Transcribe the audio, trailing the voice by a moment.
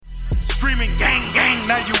screaming gang, gang,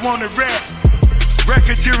 now you wanna rap.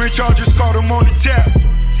 Racketeering charges, caught him on the tap.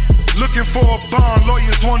 Looking for a bond,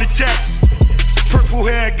 lawyers want a tax. Purple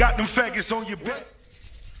hair, got them faggots on your back.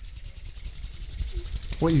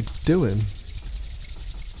 What are you doing?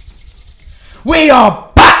 We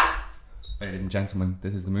are back! Ladies and gentlemen,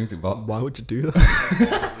 this is the Music Box. Why would you do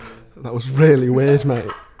that? That was really weird, mate.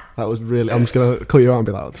 That was really... I'm just going to cut you out and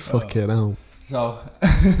be like, fucking hell. So,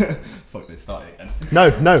 fuck this, start it again. No,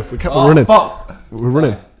 we're running. Fuck! We're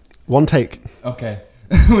running. One take. Okay.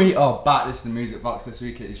 We are back. This is the Music Box. This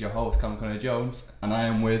week it is your host, Cam Connor-Jones, and I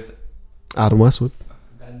am with... Adam Westwood.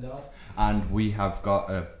 Ben Dodd. And we have got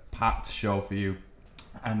a packed show for you.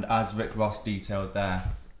 And as Rick Ross detailed there,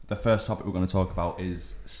 the first topic we're going to talk about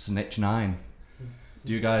is Snitch 9.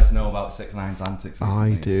 Do you guys know about 6ix9ine's antics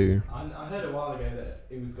recently? I do. I heard a while ago that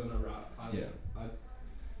he was going to rap.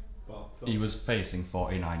 He was facing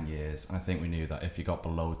 49 years, and I think we knew that if he got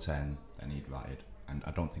below 10, then he'd ratted. And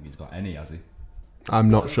I don't think he's got any, has he? I'm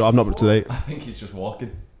not sure. I'm not up to date. I think he's just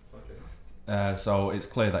walking. So it's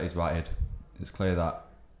clear that he's ratted. It's clear that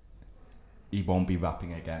he won't be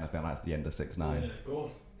rapping again. I think that's the end of 6ix9ine. Yeah,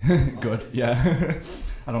 good. Good, yeah.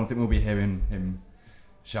 I don't think we'll be hearing him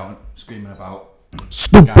shouting, screaming about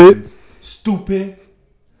Stupid! gangs. Stupid!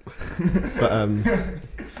 But,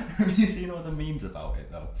 Have you seen all the memes about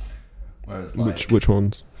it though? Where it's like, which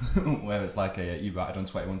ones? where it's like he ratted on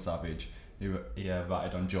 21 Savage, he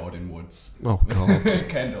ratted on Jordan Woods, Oh, God.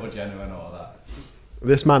 Kendall Jenner and all that.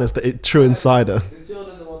 This man is the true insider. Is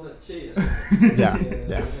Jordan the one that cheated? Yeah.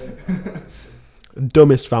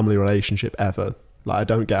 Dumbest family relationship ever. Like, I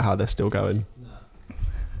don't get how they're still going. No.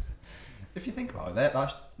 If you think about it,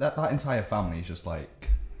 that entire family is just like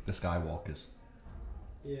the Skywalkers.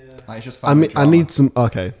 Yeah. Like, it's just I family mean, I drama. need some...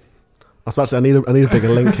 Okay. I was about to say, I need a bigger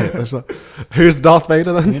link here. There's like, who's Darth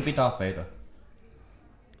Vader then? You'd be Darth Vader.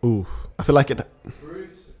 Ooh. I feel like it...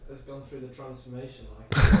 Bruce has gone through the transformation.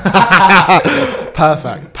 Like.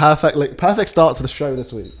 Perfect link. Perfect start to the show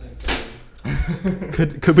this week. Thanks.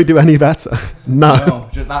 Could we do any better? No.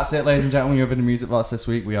 No, that's it, ladies and gentlemen. You've been in Music Box this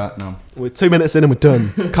week. We are... No. We're 2 minutes in and we're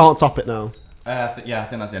done. Can't top it now. I think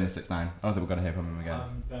that's the end of 6ix9ine. I don't think we're going to hear from him again.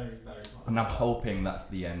 I'm very, very much. And I'm hoping that's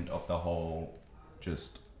the end of the whole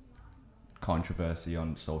just controversy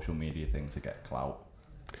on social media thing to get clout.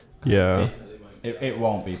 Yeah. Definitely won't be. It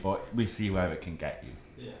won't be, but we see where it can get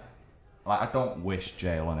you. Yeah. Like, I don't wish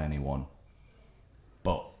jail on anyone,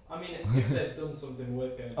 but I mean, if they've done something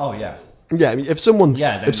worth going Oh, to yeah. jail. Yeah, I mean, if someone's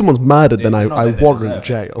murdered, then they- I no, they warrant deserve it.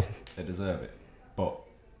 jail. they deserve it. But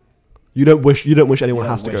You don't wish anyone You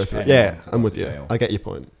has don't to go wish through it. anyone Yeah, to I'm go with to you. jail. I get your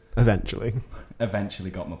point. Eventually. eventually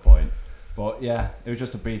got my point. But yeah, it was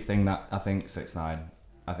just a brief thing that I think 6ix9ine,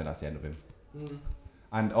 I think that's the end of him. Mm.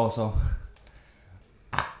 And also,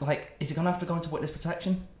 like, is he going to have to go into witness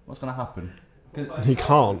protection? What's going to happen? He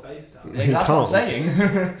can't. FaceTime. Like, He that's what I'm can't.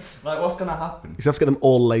 saying. Like, what's going to happen? You just have to get them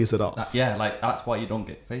all lasered off. Yeah, like, that's why you don't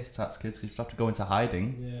get face tats, kids, 'cause you have to go into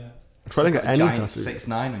hiding. Yeah. Try to get any giant tattoo.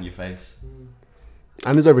 6ix9ine on your face. Mm.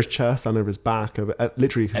 And it's over his chest and over his back. Over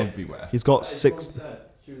literally, Everywhere. he's got His 6. mum said,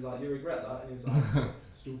 she was like, "You regret that?" And he was like,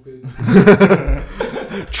 "Stupid."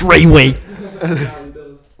 Treyway. Yeah, he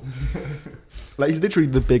does. Like, he's literally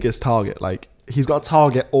the biggest target. Like, he's got a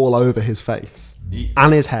target all over his face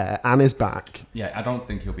and his hair and his back. Yeah, I don't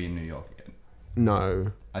think he'll be in New York again.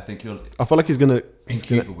 No, I think he'll I feel like he's gonna. in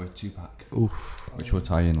Cuba with Tupac, Oof. which we'll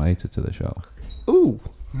tie in later to the show. Ooh,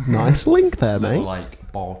 nice link there, It's a little, mate.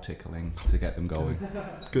 like ball tickling to get them going.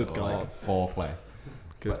 Good So, God. like, foreplay.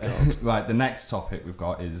 Good But, God. right, the next topic we've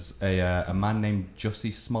got is a man named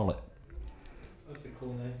Jussie Smollett. That's a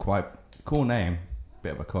cool name. Quite cool name,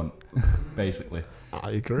 bit of a cunt, basically.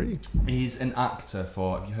 I agree. He's an actor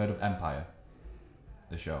for. Have you heard of Empire?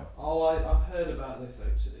 The show. Oh, I've heard about this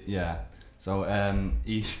actually. Yeah. So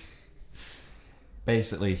he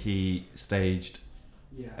basically he staged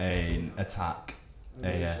Yeah. an attack, A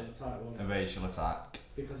racial attack, wasn't a it? racial attack.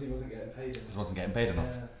 Because he wasn't getting paid enough. He wasn't getting paid enough.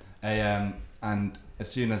 Yeah. And as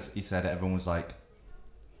soon as he said it, everyone was like,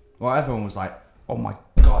 "Oh my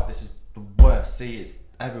god, this is the worst. See, it's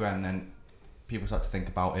everywhere." And then people started to think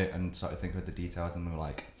about it and started to think of the details, and they were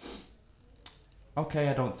like, "Okay,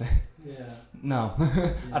 I don't think, Yeah. no,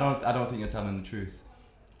 I don't think you're telling the truth."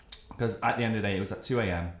 Because at the end of the day, it was at 2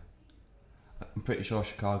 a.m. I'm pretty sure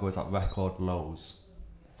Chicago is at record lows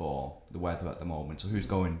for the weather at the moment. So who's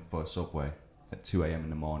going for a Subway at 2 a.m. in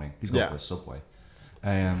the morning? Who's going Yeah. for a Subway?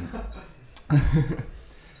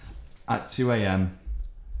 At 2 a.m.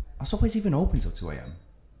 Are Subways even open till 2 a.m.?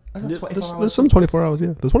 Is that Yeah, 24 there's hours? some 24 hours,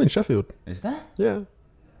 yeah. There's one in Sheffield. Is there? Yeah.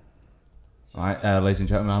 Alright, ladies and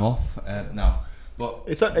gentlemen, I'm off. No. But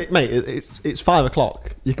It's 5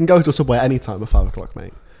 o'clock. You can go to a Subway any time at 5 o'clock,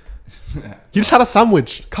 mate. You just had a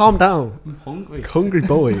sandwich. Calm down. I'm hungry. Hungry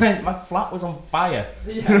boy. My flat was on fire.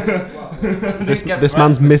 This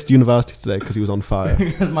man's missed university today because he was on fire.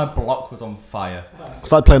 Because my block was on fire.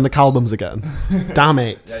 Started playing the Calbums again. Damn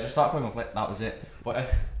it. Yeah, just start playing my play. That was it. But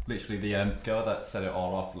literally, the girl that set it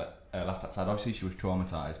all off left outside. Obviously, she was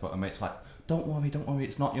traumatized. But her mate's like, "Don't worry,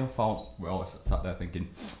 it's not your fault." We're all sat there thinking,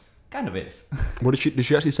 kind of is. What did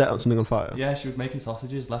she actually set out something on fire? Yeah, she was making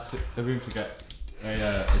sausages. Left the room to get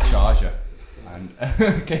a charger, and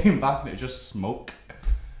came back and it was just smoke.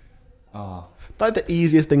 Oh, Like the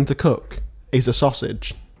easiest thing to cook is a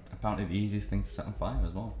sausage. apparently the easiest thing to set on fire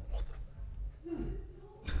as well.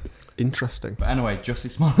 Interesting. But anyway, Jussie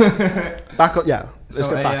Smollett. Back up, yeah. Let's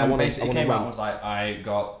So get back. basically came out and was like, I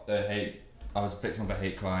was a victim of a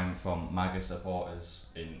hate crime from MAGA supporters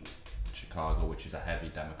in Chicago, which is a heavy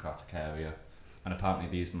Democratic area, and apparently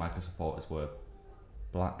these MAGA supporters were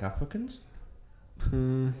black Africans,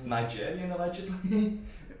 Nigerian allegedly,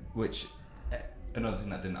 which another thing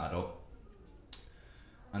that didn't add up.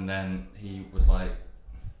 And then he was like,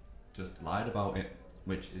 just lied about it,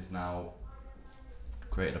 which is now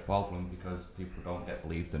created a problem because people don't get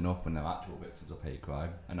believed enough when they're actual victims of hate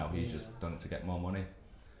crime, and now he's just done it to get more money.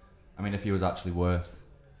 I mean, if he was actually worth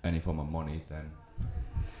any form of money, then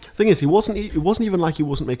Thing is, it wasn't even like he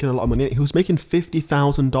wasn't making a lot of money. He was making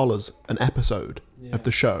 $50,000 an episode of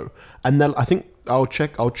the show, and then I think I'll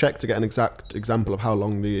check to get an exact example of how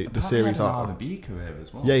long the series he had an are. R&B career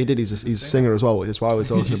as well. Yeah, he did. He's a singer as well. That's why we're Did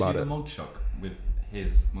talking you about see it. the mugshot with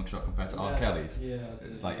his mugshot compared to R. Kelly's? Yeah.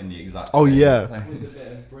 It's like in the exact. Oh, same yeah. place. With a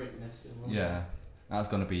bit of Britness in one. Yeah, that's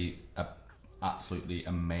going to be a absolutely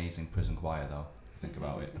amazing prison choir, though. Think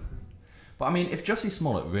about it. But I mean, if Jussie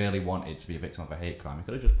Smollett really wanted to be a victim of a hate crime, he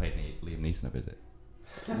could have just paid Liam Neeson a visit.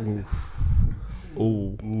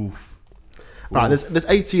 Ooh. Right, there's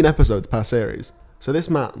 18 episodes per series. So this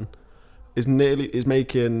man is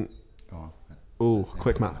making. Go on. Ooh,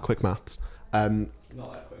 quick maths. Not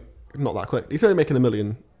that quick. Not that quick. He's only making $1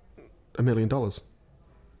 million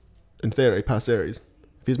in theory per series.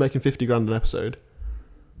 If he's making 50 grand an episode,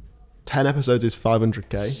 10 episodes is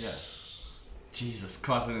 500k. Yeah. Jesus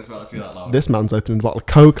Christ, I didn't expect that to be that loud. This man's opening a bottle of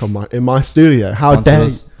Coke in my studio. How dare you?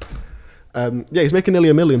 Sponsors. Yeah, he's making nearly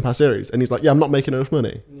 $1 million per series, and he's like, "Yeah, I'm not making enough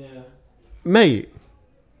money, Yeah. mate.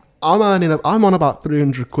 I'm on about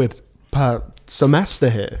 300 quid per semester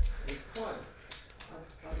here." It's quite.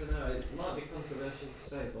 I don't know. It might be controversial to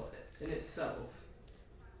say, but in itself,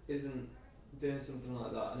 isn't doing something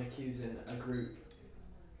like that and accusing a group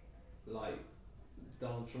like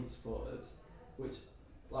Donald Trump supporters, which,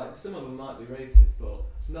 like, some of them might be racist, but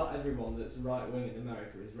not everyone that's right wing in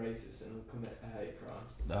America is racist and will commit a hate crime.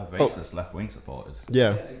 They're racist left-wing supporters.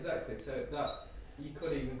 Yeah. Exactly. So that you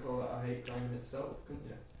could even call that a hate crime in itself, couldn't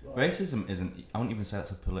you? Like, Racism isn't. I wouldn't even say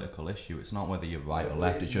it's a political issue. It's not whether you're right or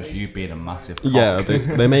left. It's just you being a massive. Cock. Yeah,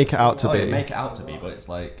 they make it out to Oh, be. yeah, make it out to be, but it's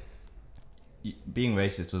like being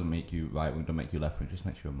racist doesn't make you right wing, doesn't make you left wing. It just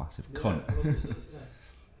makes you a massive yeah, cunt. of course it does, yeah.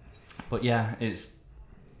 But yeah, it's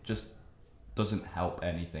just doesn't help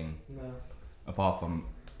anything No. apart from,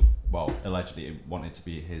 well, allegedly it wanted to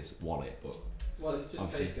be his wallet, but Well, it's just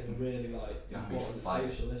Obviously. taken a really important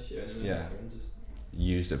social issue in America Yeah. and just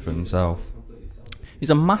used it for used himself. completely selfish. He's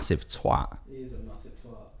a massive twat. He is a massive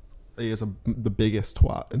twat. He is the biggest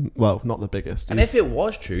twat. Well, not the biggest. And if it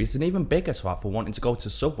was true, he's an even bigger twat for wanting to go to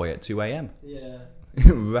Subway at 2 a.m. Yeah.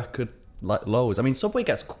 Record like lows. I mean, Subway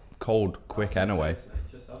gets cold quick anyway. Toast, mate.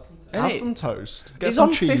 Just have some toast. And have it- some toast. Get He's some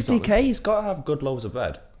on cheese 50k. He's got to have good loaves of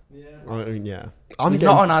bread. Yeah. I mean, yeah. He's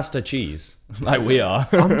not on Asda cheese like we are.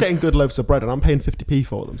 I'm getting good loaves of bread, and I'm paying 50p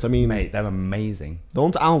for them. So I mean, Mate, they're amazing. the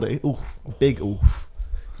ones at Aldi, oof, big oof.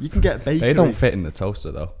 You can get bakery. They don't fit in the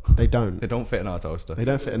toaster though. They don't. They don't fit in our toaster. They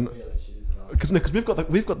don't fit in. Real issues about Because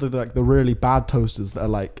we've got the really bad toasters that are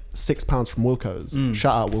like £6 from Wilco's.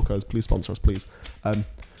 Shout out Wilco's, please sponsor us, please. No,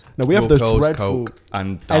 we have those Wilco's, dreadful Coke,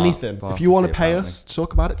 and Dart anything. If Varsity, you want to pay apparently. us to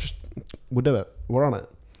talk about it, just we'll do it. We're on it.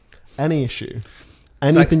 Any issue,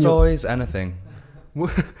 Sex anything. toys, anything.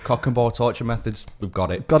 Cock and ball torture methods, we've got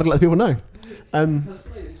it. Got to let people know. That's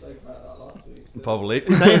why you spoke about that last week. So Probably.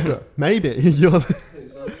 Maybe you're.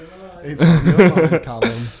 it's on your mind. It's on your mind,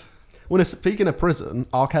 Callum. Well, speaking of prison,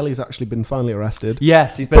 R. Kelly's actually been finally arrested.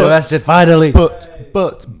 Yes, he's been But- arrested finally. But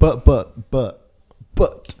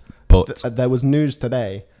there was news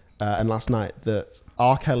today and last night that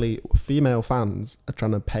R. Kelly female fans are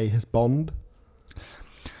trying to pay his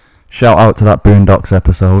Shout out to that Boondocks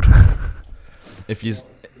episode. If you,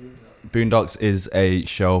 Boondocks is a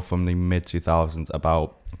show from the mid 2000s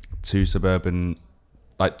about two suburban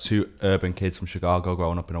like two urban kids from Chicago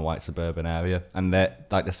growing up in a white suburban area, and they're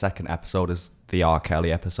like the second episode is the R.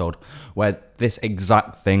 Kelly episode, where this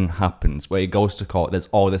exact thing happens, where he goes to court. There's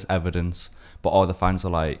all this evidence, but all the fans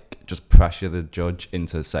are like just pressure the judge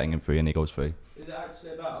into setting him free, and he goes free. Is it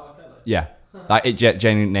actually about R. Kelly? Yeah, like it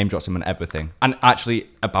genuinely name drops him and everything, and actually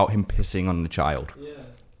about him pissing on the child. Yeah.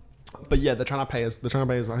 But yeah, they're trying to pay us. I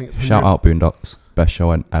think it's Shout out Boondocks, best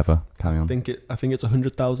show ever. Carry on. I think it's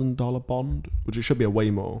 $100,000 bond, which it should be a way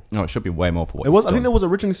more. No, it should be way more for what It was. he's I think done. there was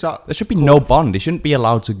originally set. There should be no bond. He shouldn't be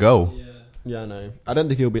allowed to go. Yeah. Yeah, no. I don't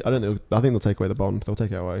think he'll be. I think they'll take away the bond. They'll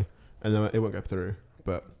take it away, and then it won't go through.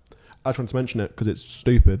 But I just wanted to mention it because it's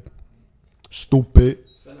stupid. Stupid.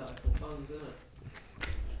 Fanatical fans, isn't it?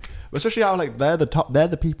 Especially how like they're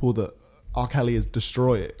the people that R. Kelly is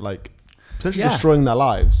destroying, like essentially Yeah. destroying their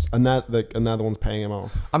lives, and they're the ones paying him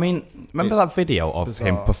off. I mean, remember It's that video of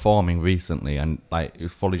him bizarre. performing recently, and like he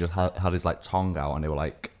fully just had his like tongue out, and they were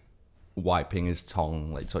like wiping his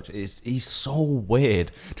tongue, like touch. He's so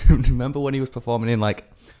weird. Do you remember when he was performing in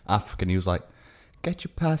like Africa? And he was like, "Get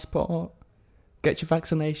your passport, get your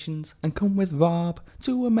vaccinations, and come with Rob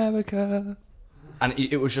to America." And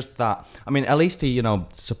it was just that. I mean, at least he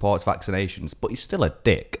supports vaccinations, but he's still a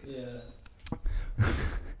dick. Yeah.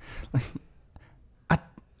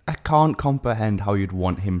 I can't comprehend how you'd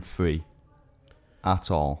want him free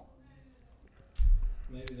at all.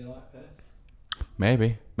 Maybe they like piss.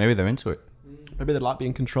 Maybe they're into it. Maybe they like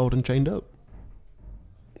being controlled and chained up.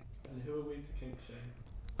 And who are we to kink shame?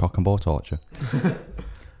 Cock and ball torture.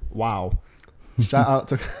 Wow. Shout out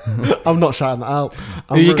to. I'm not shouting that out.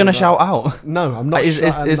 Who are you going to shout out? No, I'm not. Is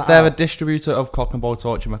shouting that there a out. distributor of cock and ball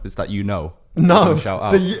torture methods that you know? No. Gonna shout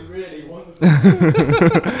out. Do you- Really wants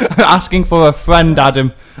Asking for a friend,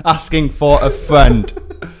 Adam. Asking for a friend.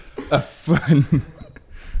 A friend.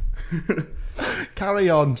 Carry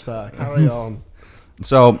on, sir. Carry on.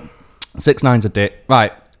 So, 6ix9ine's a dick.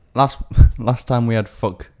 Right. Last time we had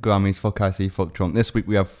fuck Grammys, fuck IC, fuck Trump. This week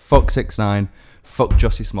we have fuck 6ix9ine, fuck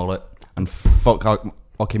Jussie Smollett, and fuck.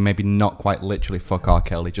 Okay, maybe not quite literally fuck R.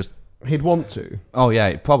 Kelly. Just. He'd want to. Oh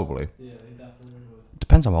yeah, probably. Yeah, he definitely would.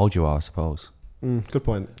 Depends how old you are, I suppose. Good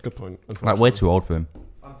point. Good point. Like we're too old for him.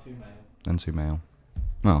 I'm too male. And too male.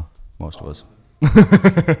 Well, most of us.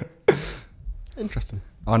 Interesting.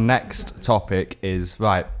 Our next topic is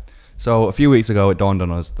right. So a few weeks ago, it dawned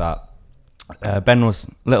on us that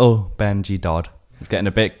little Ben G Dodd was getting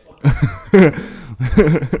a bit.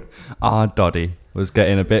 Our Doddy was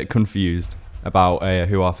getting a bit confused about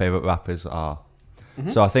who our favourite rappers are. Mm-hmm.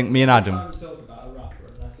 So I think me and Adam. Every time you talk about a rapper,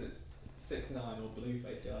 unless it's 6ix9ine or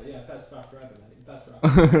Blueface, you're like, yeah, best rapper ever, mate. Best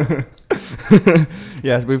rapper.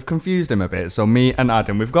 Yes, we've confused him a bit. So me and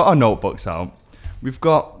Adam, we've got our notebooks out. We've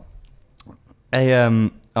got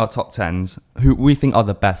our top 10s, who we think are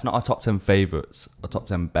the best, not our top 10 favourites, our top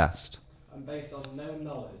 10 best. And based on no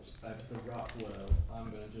knowledge of the rap world, I'm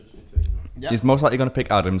going to judge between them. He's most likely going to pick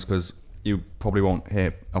Adams because you probably won't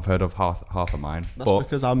have heard of half of mine. That's But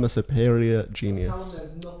because I'm a superior Tell him genius.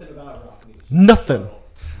 there's nothing about rap. and he's Nothing.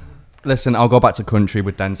 listen, I'll go back to country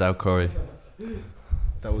with Denzel Curry.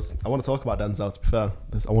 I want to talk about Denzel. To be fair,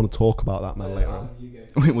 I want to talk about that man later on. You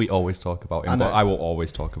go. We always talk about I him, know. but I will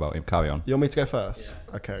always talk about him. Carry on. You want me to go first?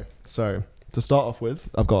 Yeah. Okay. So to start off with,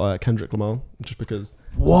 I've got Kendrick Lamar, just because.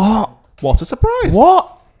 What? What a surprise!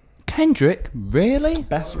 What? Kendrick? Really?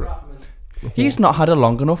 Best. Rapman. He's not had a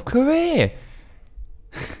long enough career.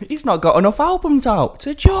 He's not got enough albums out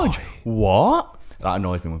to judge. What? That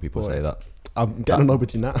annoys me when people Boy. say that. I'm getting annoyed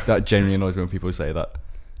with you now. That genuinely annoys me when people say that.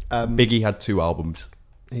 Biggie had 2 albums.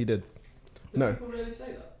 He did. Do No. people really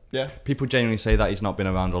say that? Yeah. People genuinely say that he's not been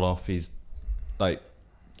around enough. He's like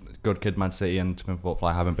Good Kid, Mad City, and To Pimp a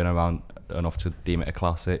Butterfly haven't been around enough to deem it a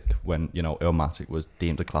classic. When Illmatic was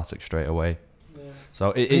deemed a classic straight away. Yeah.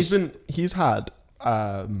 So it's He's had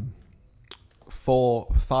 5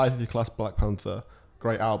 of your class Black Panther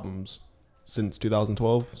great albums since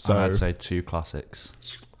 2012. So I'd say 2 classics.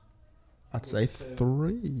 I'd say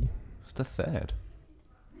 3. It's the 3rd.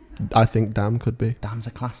 I think Damn could be. Damn's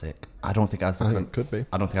a classic. I don't think it has the. I think it could be.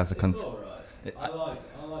 I don't think it has the. It's alright. I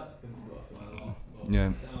like to Pimp a Butterfly a lot. but Yeah.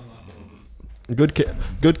 down like Good kid.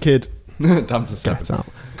 Good kid. Damn's a 7. Get out.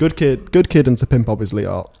 Good kid. Good kid and To Pimp obviously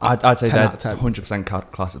are. I'd say 10 they're out of 10. 100%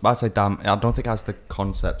 classic. But I'd say Damn. I don't think it has the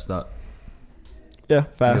concepts that Yeah,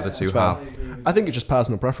 fair. the other 2 It's fair. have. I think it's just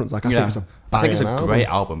personal preference. Like I think it's a. I think it's a banging great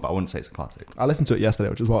album. album, but I wouldn't say it's a classic. I listened to it yesterday,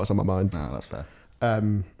 which is why it's on my mind. No, that's fair.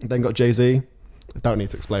 Then got Jay-Z. Don't need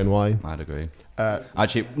to explain why. I'd agree. Uh,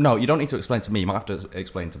 Actually, no, you don't need to explain to me. You might have to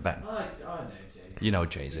explain to Ben. I know Jay-Z. You know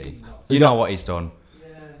Jay-Z. Not- You know what he's done.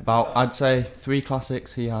 Yeah. About, I'd say, 3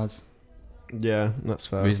 classics he has. Yeah, that's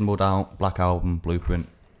fair. Reasonable Doubt, Black Album, Blueprint,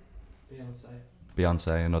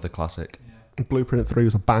 Beyonce. another classic. Yeah. Blueprint 3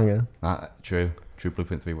 was a banger. True.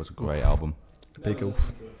 Blueprint 3 was a great album. Big Never oof.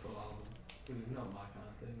 listened to a full album, 'cause it's not my kind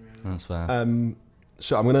of thing, really. That's fair.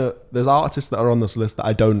 So I'm gonna. There's artists that are on this list that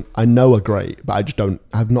I know are great, but I just don't.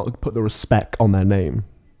 I have not put the respect on their name.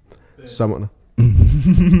 So I'm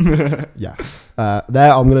gonna. Yes.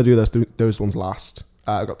 There, I'm gonna do those ones last.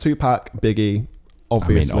 I've got Tupac, Biggie,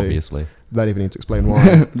 obviously. Obviously. Don't even need to explain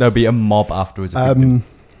why. There'll be a mob afterwards. If we do.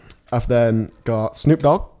 I've then got Snoop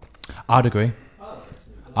Dogg. I'd agree.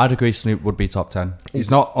 I'd agree Snoop would be top 10. He's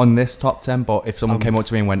not on this top 10, but if someone came up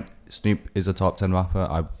to me and went, Snoop is a top 10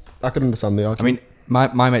 rapper, I could understand the I argument. mean,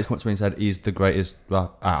 my mates come up to me and said he's the greatest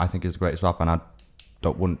I think he's the greatest rapper, and I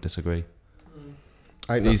wouldn't disagree.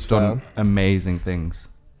 I think He's that's done fair. amazing things.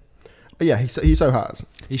 But yeah, he so has.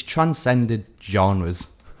 He's transcended genres.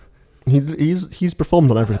 He's performed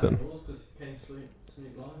on everything. Because he became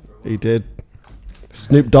Snoop Lion for a while. He did.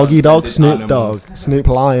 Snoop Doggy Dog, Snoop Transcended Dogg, animals. Snoop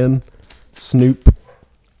Lion, Snoop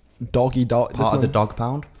Doggy Dog. Part of the Dog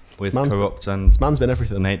Pound with man's- Corrupt and This man's been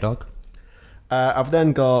everything. Nate Dogg. I've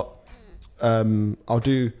then got. I'll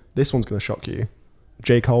do. This one's gonna shock you.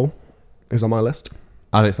 J. Cole is on my list.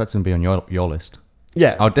 I'd expect him to be on your list.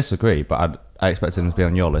 Yeah. I would disagree, but I expect him to be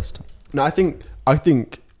on your list. No, I think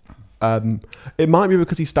it might be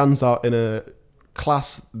because he stands out in a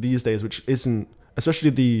class these days, which isn't, especially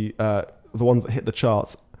the ones that hit the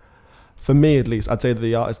charts. For me, at least, I'd say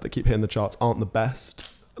the artists that keep hitting the charts aren't the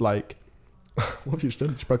best. Like, what have you just done?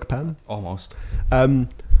 Just broke a pen. Almost. No,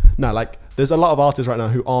 like there's a lot of artists right now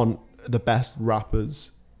who aren't the best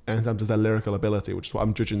rappers in terms of their lyrical ability, which is what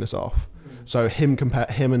I'm judging this off. So him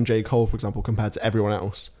and J. Cole, for example, compared to everyone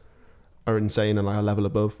else, are insane and like a level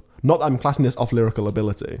above. Not that I'm classing this off lyrical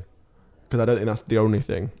ability, because I don't think that's the only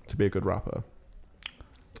thing to be a good rapper.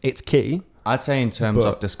 It's key. I'd say in terms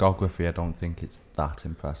of But- discography, I don't think it's that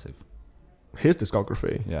impressive. His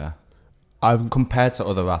discography. Yeah. I've Compared to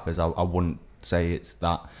other rappers, I wouldn't say it's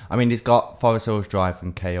that. I mean, he's got Forest Hills Drive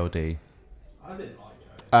and KOD. I didn't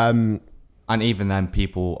like it. And even then,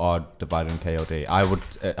 people are divided on KOD. I would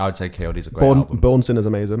say KOD's a great album. Born Sinner's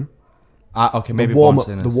amazing. Okay, maybe the warm Born up.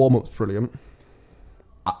 Sinners. The warm up's brilliant.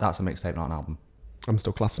 That's a mixtape, not an album. I'm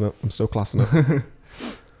still classing it.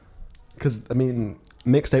 Because I mean,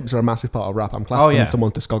 mixtapes are a massive part of rap. I'm classing yeah.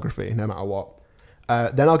 someone's discography, no matter what.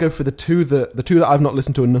 Then I'll go for the two that I've not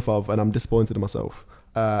listened to enough of, and I'm disappointed in myself.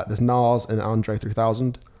 There's Nas and Andre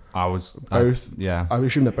 3000. Both. Yeah. I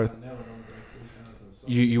assume they're both. I never remember it 3000 songs.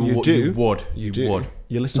 You do? You would. You do. would.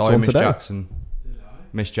 You listened to Sorry, one Miss today. Jackson. Did I?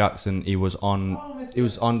 Miss Jackson. He was on. Oh, Miss He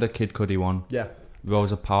was on the Kid Cudi one. Yeah.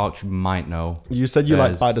 Rosa Parks, you might know. You said you like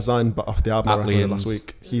There's By Design, but off the album I recorded last Atlians.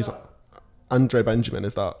 week. He's Andre Benjamin.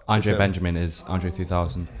 Is that? Andre is him? Benjamin is Andre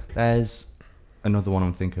 3000. There's another one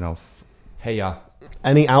I'm thinking of. Hey Ya.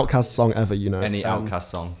 Any Outkast song ever, you know. Any Outkast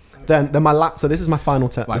song. Then my last. So this is my final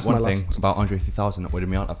 10. Right, This is my one thing last. about Andre 3000 that weirded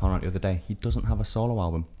me out, I found out the other day. He doesn't have a solo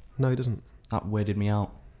album. No, he doesn't. That weirded me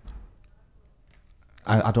out.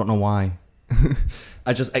 I don't know why.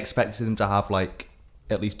 I just expected him to have like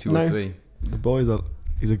at least two No. or three. The boy's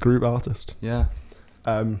he's a group artist. Yeah.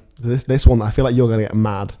 This one, I feel like you're gonna get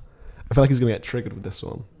mad. I feel like he's gonna get triggered with this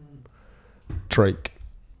one. Drake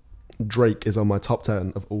is on my top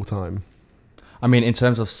 10 of all time. I mean, in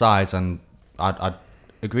terms of size, and I'd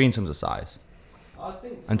agree in terms of size. I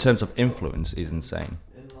think In terms of Snoop's influence, he's insane.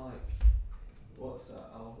 in like what's that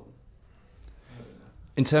album? I don't know.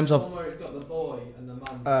 In terms The of one where it's got the boy and the man.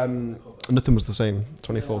 on the cover. Nothing was the same. Yeah,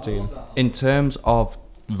 2014. I love that album. in terms of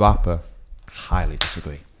rapper, highly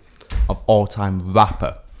disagree. Of all time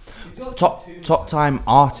rapper, You've got top two time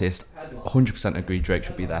artist, headlines. 100% agree. Drake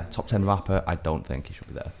should be there. Top 10 rapper, I don't think he should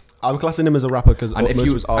be there. I'm classing him as a rapper because And most if of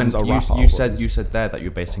you his albums are and rap you albums. said there that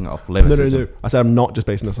you're basing it off No. lyricism. I said I'm not just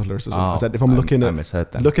basing this off lyricism. I Oh, said if I'm looking I at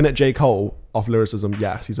misheard then. looking at J. Cole off lyricism,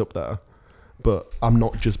 yes, he's up there. But I'm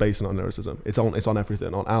not just basing it on lyricism. It's on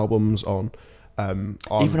everything. On albums, on Even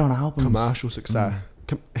on albums. commercial success.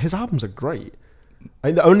 His albums are great. I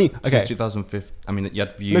mean, the only Since okay. 2015, I mean, you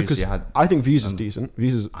had No, Views. 'cause you had. I think Views is decent.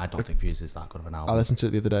 Views is. I don't think Views is that good of an I album. listened to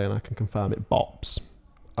it the other day and I can confirm it bops.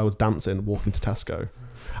 I was dancing, walking to Tesco,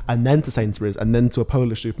 and then to Sainsbury's, and then to a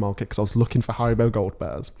Polish supermarket because I was looking for Haribo Gold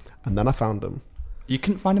Bears, and then I found them. You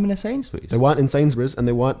couldn't find him in a Sainsbury's. They weren't in Sainsbury's, and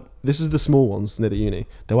they weren't. This is the small ones near the uni.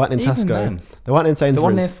 They weren't in Even Tesco. then. They weren't in Sainsbury's. The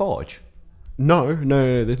one near Forge. No,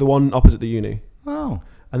 the one opposite the uni. Oh.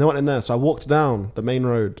 And they weren't in there, so I walked down the main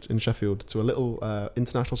road in Sheffield to a little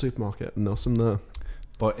international supermarket, and there was some there.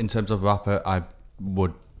 But in terms of rapper, I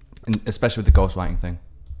would, especially with the ghostwriting thing.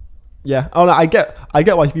 Yeah. Oh no, I get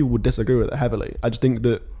why people would disagree with it heavily. I just think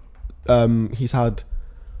that he's had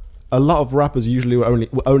a lot of rappers usually are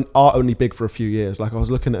only big for a few years. Like I was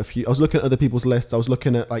looking at other people's lists. I was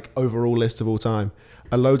looking at like overall lists of all time,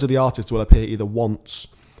 and loads of the artists will appear either once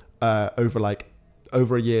over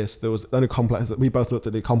a year. So there was only Complex. We both looked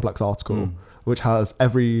at the Complex article, which has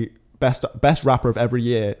every best rapper of every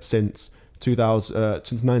year since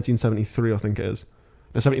 1973, I think it is.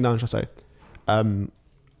 No, 79, should I say? And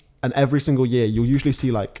every single year, you'll usually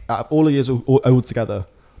see like out of all the years all together,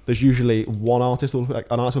 there's usually one artist, or like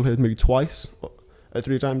an artist will appear maybe twice or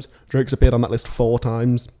 3 times. Drake's appeared on that list 4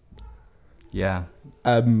 times. Yeah.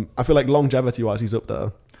 I feel like longevity-wise, he's up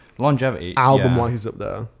there. Longevity. Album-wise, he's up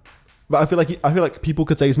there. But I feel like people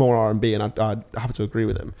could say he's more R&B, and I'd have to agree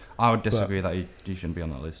with him. I would disagree that he shouldn't be on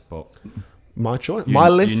that list, but my choice, my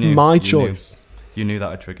list, my choice. You knew that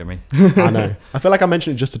would trigger me. I know. I feel like I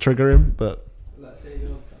mentioned it just to trigger him, but Let's see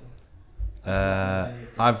yours,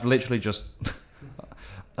 I've literally just.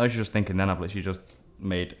 I was just thinking. Then I've literally just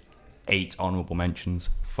made 8 honourable mentions.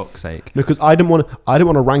 Fuck's sake. Because I didn't want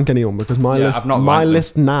to rank anyone, because my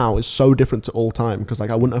list now is so different to all time. Because like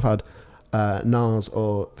I wouldn't have had Nas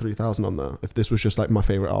or 3000 on there if this was just like my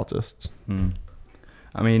favourite artists.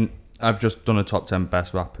 I mean, I've just done a top 10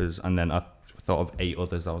 best rappers, and then I thought of 8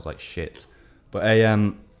 others. I was like, shit. But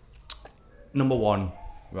number 1,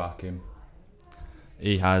 Rakim.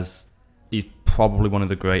 He's probably one of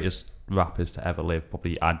the greatest rappers to ever live.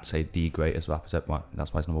 Probably, I'd say the greatest rapper. Well,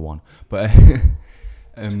 that's why it's number 1. But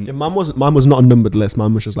yeah, mine was not a numbered list.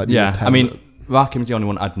 Mine was just like 10. I mean, Rakim's the only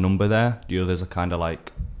one I'd number there. The others are kind of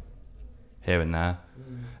like here and there.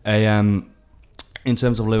 In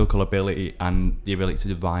terms of lyrical ability and the ability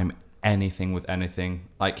to rhyme anything with anything,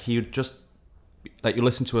 like he would just like you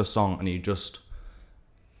listen to a song and he just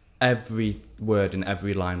every word in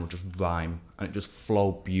every line will just rhyme and it just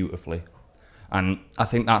flow beautifully. And I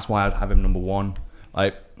think that's why I'd have him number 1.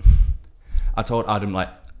 Like I told Adam like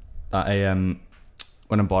that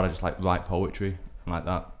when I'm bored I just like write poetry and like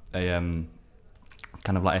that.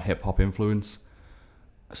 Kind of like a hip hop influence.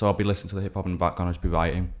 So I'll be listening to the hip hop in the background, I'll just be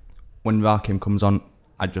writing. When Rakim comes on,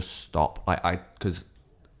 I just stop. Because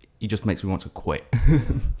he just makes me want to quit.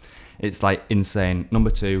 It's like insane. Number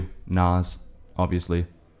 2, Nas, obviously.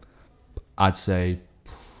 I'd say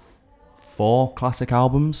 4 classic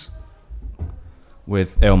albums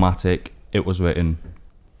with Illmatic, It Was Written,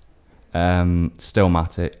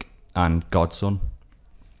 Stillmatic, and Godson.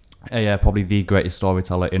 Yeah, probably the greatest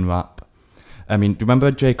storyteller in rap. I mean, do you remember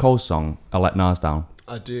J. Cole's song, I Let Nas Down?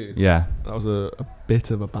 I do. Yeah. That was a bit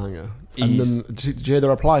of a banger. And then, did you hear the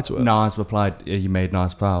reply to it? Nas replied, you made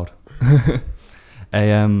Nas proud.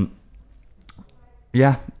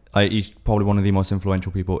 Yeah, he's probably one of the most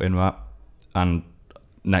influential people in rap. And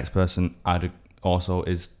next person I'd also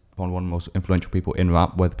is probably one of the most influential people in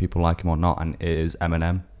rap, whether people like him or not, and it is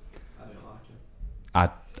Eminem. I don't like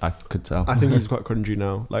him. I could tell. I think he's quite cringy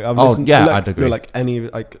now. Like I've I'd agree.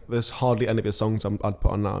 There's hardly any of his songs I'd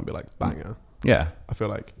put on now and be like banger. Yeah, I feel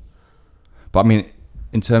like. But I mean,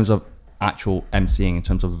 in terms of actual MCing, in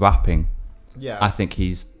terms of rapping, yeah, I think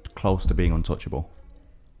he's close to being untouchable.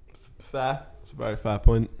 Fair. It's a very fair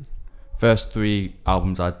point. First 3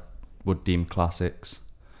 albums I would deem classics,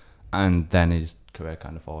 and then his career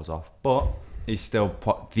kind of falls off. But he's still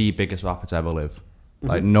the biggest rapper to ever live. Mm-hmm.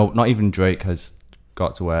 Like not even Drake has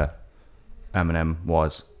got to where Eminem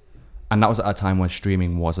was, and that was at a time where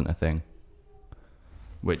streaming wasn't a thing,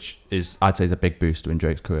 which is I'd say is a big booster in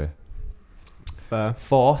Drake's career. Fair.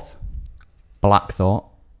 4th, Black Thought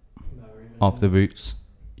of The Roots.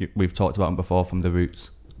 We've talked about him before from The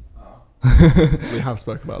Roots. We have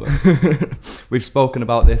spoken about this. We've spoken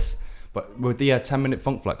about this, but with the 10-minute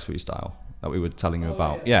Funk Flex freestyle that we were telling you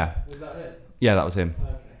about. Yeah. Was that it? Yeah, that was him.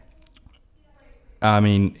 Okay. I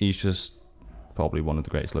mean, he's just probably one of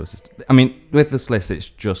the greatest lyricists. I mean, with this list, it's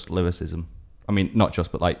just lyricism. I mean, not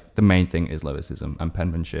just, but like the main thing is lyricism and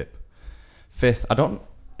penmanship. 5th, I don't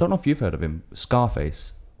know if you've heard of him,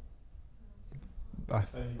 Scarface.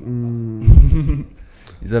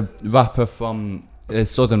 He's a rapper from a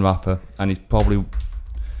southern rapper, and he's probably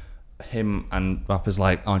him and rappers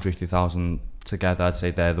like Andre 3000 together. I'd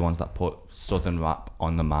say they're the ones that put southern rap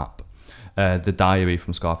on the map. The Diary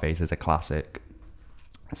from Scarface is a classic.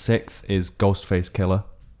 6th is Ghostface Killer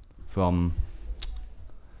from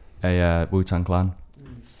a Wu-Tang Clan.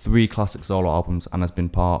 3 classic solo albums, and has been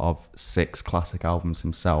part of 6 classic albums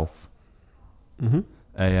himself.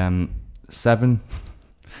 7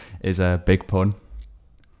 is a Big Pun.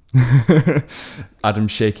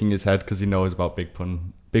 Adam's shaking his head because he knows about Big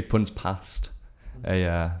Pun. Big Pun's past.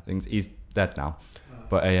 He's dead now,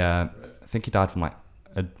 but I think he died from like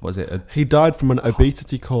He died from an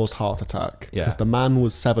obesity-caused heart attack Yeah. because the man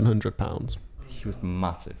was 700 pounds. He was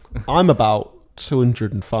massive. I'm about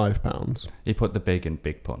 205 pounds. He put the big in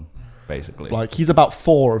big pun, basically. Like, he's about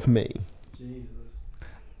 4 of me. Jesus.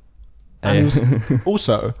 And he was,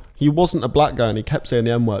 also, he wasn't a black guy and he kept saying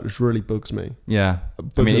the M word, which really bugs me. Yeah.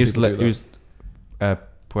 Bugs I mean, when he was people do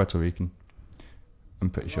Puerto Rican. I'm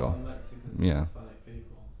pretty A sure. lot of Mexicans and Yeah. Hispanic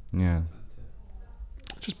people Yeah. tend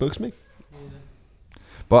It just bugs me. to- Yeah.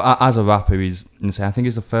 But as a rapper, he's insane. I think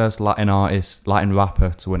he's the first Latin rapper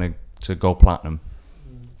to go platinum.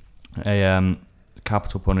 A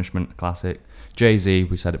Capital Punishment classic. Jay-Z,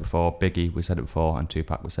 we said it before. Biggie, we said it before. And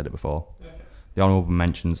Tupac, we said it before. Okay. The honourable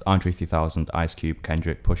mentions: Andre 3000, Ice Cube,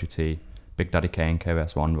 Kendrick, Pusha T, Big Daddy Kane,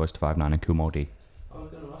 KRS-One, Royce da 5'9", and Kool Moe Dee. I was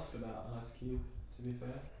going to ask about Ice Cube, to be fair.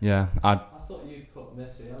 Yeah, I thought you'd put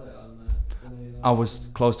Missy Elliott on there. I was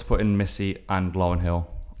close to putting Missy and Lauryn Hill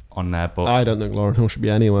on there, but I don't think Lauryn Hill should be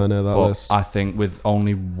anywhere near that but list. I think with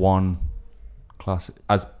only one classic,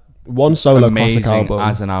 as One solo amazing classic album.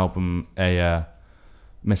 as an album,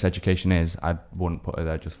 Miseducation is, I wouldn't put her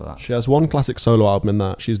there just for that. She has one classic solo album in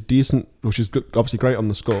that. She's decent. Well, she's good, obviously great on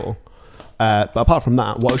the score. But apart from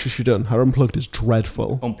that, what else has she done? Her Unplugged is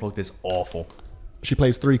dreadful. Unplugged is awful. She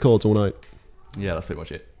plays 3 chords all night. Yeah, that's pretty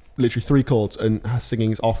much it. Literally 3 chords, and her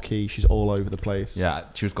singing is off key. She's all over the place. Yeah,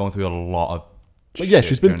 she was going through a lot of. But yeah, shit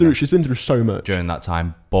she's been during through so much. during that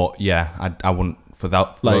time. But yeah, I wouldn't for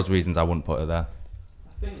those reasons. I wouldn't put her there.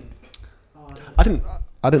 I think. Oh,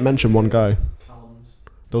 I didn't mention one guy. Callum's.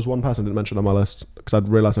 There was one person I didn't mention on my list because I'd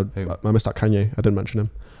realised Who? I missed out Kanye. I didn't mention him.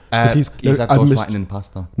 He's had I missed- ghostwriting in the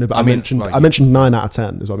past though. No, but right, I mentioned 9 out of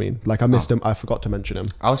 10 is what I mean. Like I missed him. I forgot to mention him.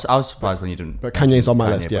 I was surprised when you didn't. But mention Kanye's on my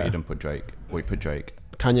Kanye, list, but yeah. you didn't put Drake. Or you put Drake.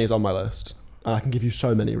 Kanye's on my list. And I can give you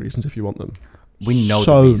so many reasons if you want them. We know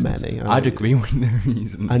so the reasons. many. I'd agree with the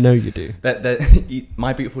reasons. I know you do. That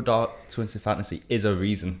My Beautiful Dark Twisted Fantasy is a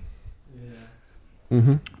reason. Yeah.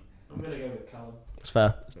 Mm-hmm. I'm going to go with Callum. It's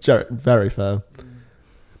fair. It's very fair.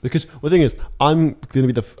 Because the thing is, I'll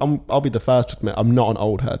be the first to admit I'm not an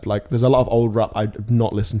old head. Like there's a lot of old rap I've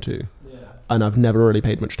not listened to, Yeah. and I've never really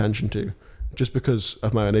paid much attention to, just because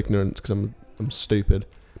of my own ignorance. Because I'm stupid.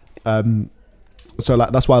 So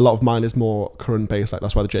like that's why a lot of mine is more current based. Like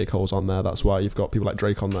that's why the J. Cole's on there. That's why you've got people like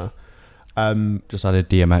Drake on there. Just added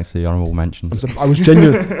DMX to the honourable mentions. I was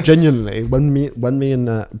genuinely when me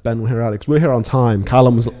and Ben were here earlier, because we were here on time.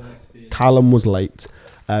 Callum was late.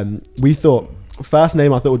 We thought first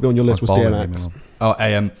name I thought would be on your list was DMX.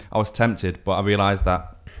 I was tempted, but I realised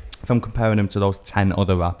that if I'm comparing him to those 10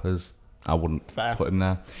 other rappers, I wouldn't Fair. put him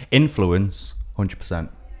there. Influence, 100%.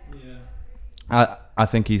 Yeah. I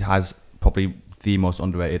think he has probably the most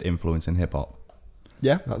underrated influence in hip hop.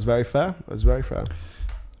 Yeah, that's very fair. That's very fair.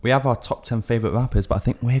 We have our top 10 favourite rappers, but I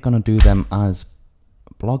think we're going to do them as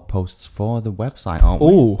blog posts for the website, aren't we?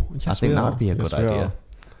 Oh, yes, I think we that are. would be a Yes, good we idea. are.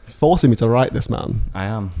 Forcing me to write this, man. I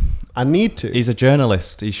am. I need to. He's a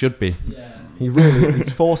journalist. He should be. Yeah.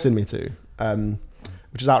 He's forcing me to,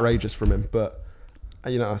 which is outrageous from him. But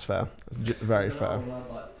that's fair. It's very There's an fair. album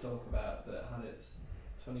I'd like to talk about that had its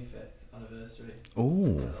 25th anniversary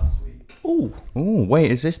Ooh. last week. Oh, Oh,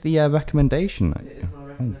 wait, is this the recommendation? It is my Oh,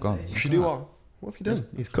 recommendation. God. you should do what? What have you done?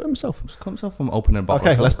 He's cut himself. Just cut himself from opening a bottle.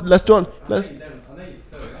 Okay, of Coke. let's do it. I know Let's. you don't. I know you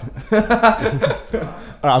prefer that.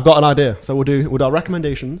 All right, I've got an idea. So we'll do our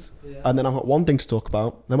recommendations, Yeah. and then I've got one thing to talk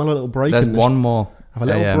about. Then we'll have a little break. There's in this- one more Have a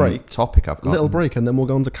little break. topic I've a got. little break, and then we'll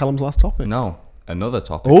go on to Callum's last topic. No, another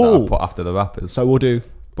topic Oh. that I put after the rappers. So we'll do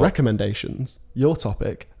But- recommendations, your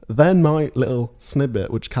topic, then my little snippet,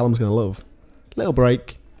 which Callum's going to love. Little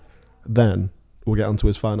break, then we'll get onto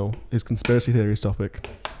his conspiracy theories topic.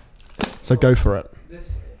 So go for it.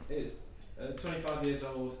 This is 25 years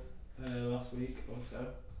old last week or so.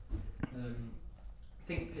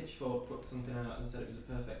 I think Pitchfork put something out and said it was a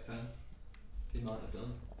perfect 10. He might have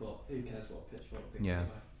done, but who cares what Pitchfork thinks Yeah.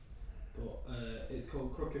 anyway. But it's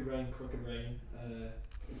called Crooked Rain, Crooked Rain.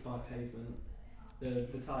 It's by Pavement.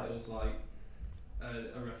 The title's like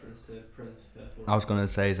a reference to Prince. Purple I was Rain. going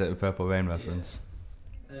to say, is it a Purple Rain reference?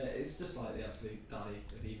 It's just like the absolute daddy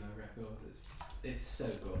of emo records. It's so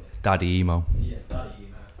good. Daddy Emo. Yeah, daddy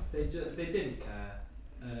emo. They didn't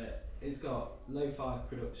care. It's got lo-fi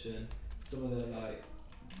production. Some of the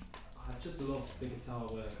I just love the guitar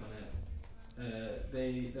work on it.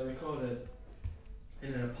 They're recorded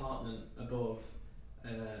in an apartment above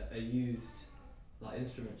a used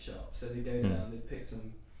instrument shop. So they go down, they pick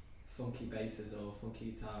some funky basses or funky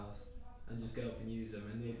guitars and just go up and use them.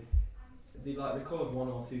 And they record 1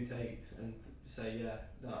 or 2 takes and say, yeah,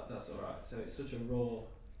 that's alright. So it's such a raw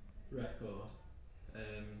record.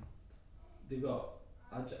 They've got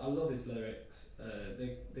I love his lyrics.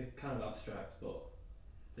 They're kind of abstract, but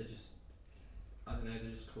they're just, I don't know,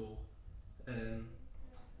 they're just cool.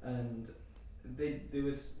 And they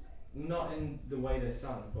was not in the way they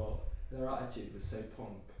sang, but their attitude was so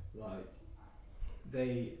punk. Like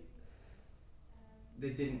they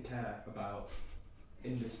didn't care about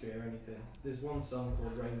industry or anything. There's one song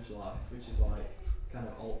called Range Life, which is like kind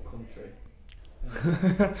of alt country.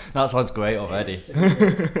 That sounds great already.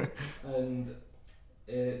 And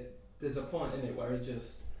there's a point in it where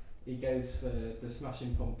he goes for the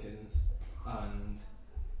Smashing Pumpkins and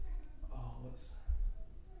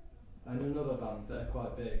another band that are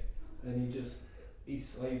quite big, and he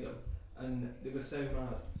slays them, and they were so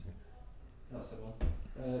mad. That's the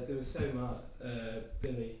one. They were so mad.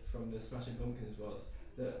 Billy from the Smashing Pumpkins was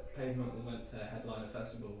that Pavement went to headline a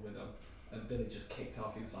festival with them. And Billy just kicked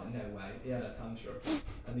off. He was like, "No way!" He had a tantrum,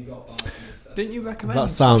 and he got banned from this festival. Didn't you recommend? That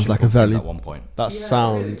sounds like a very. At one point. That Yeah,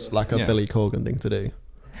 sounds really like a Yeah. Billy Corgan thing to do.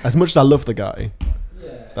 As much as I love the guy,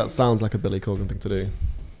 Yeah, that sounds like a Billy Corgan thing to do.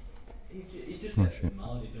 he just gets shit.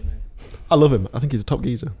 Marley, doesn't he? I love him. I think he's a top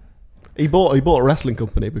geezer. He bought a wrestling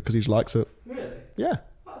company because he just likes it. Really? Yeah.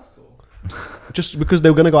 That's cool. Just because they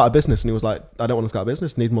were going to go out of business, and he was like, "I don't want to go out of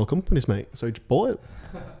business. Need more companies, mate." So he just bought it.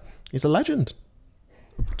 He's a legend.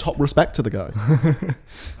 Top respect to the guy. Okay.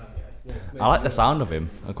 Well, I like maybe the sound of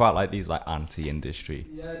him. I quite like these like anti-industry.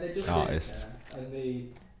 Yeah, they just artists. didn't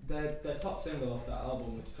care. And their top single off that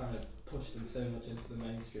album, which kind of pushed them so much into the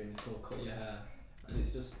mainstream, is called "Cut Your Hair," and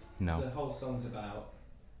it's just No. the whole song's about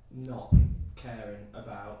not caring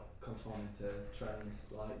about conforming to trends.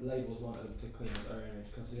 Like labels wanted them to clean up their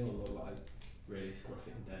image because they all look like really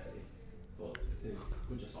scruffy and dirty, but they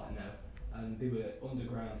were just like no. And they were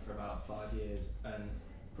underground for about 5 years, and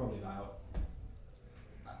probably about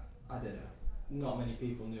I don't know, not many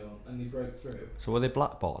people knew them, and they broke through. So were they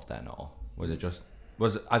blackballed then, or was it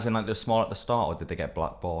as in like they're small at the start, or did they get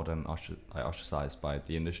blackballed and ostracized by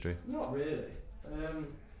the industry? Not really.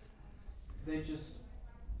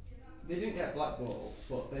 They didn't get blackballed,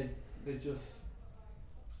 but they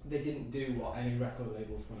didn't do what any record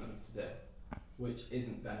labels wanted them to do, which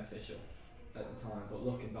isn't beneficial at the time. But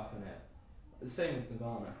looking back on it, the same with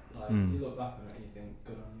Nirvana. Like you look back on it and you think,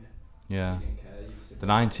 good on you. Yeah. You didn't care. You just The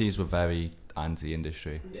 90s were very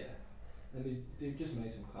anti-industry. Yeah, and they've just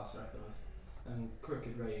made some class records. And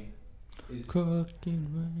Crooked Rain is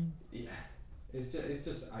yeah, it's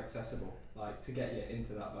just accessible, like to get you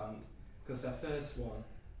into that band, because their first one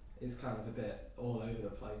is kind of a bit all over the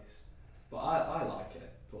place, but I like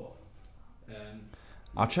it. But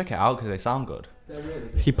I'll check it out because they sound good. they're really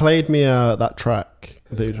good. He played me that track,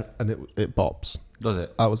 and it bops. Does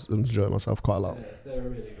it? I was enjoying myself quite a lot. They're a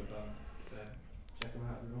really good band, so check them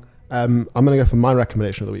out, everyone. I'm going to go for my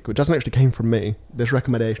recommendation of the week, which doesn't actually came from me. This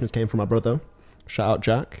recommendation came from my brother. Shout out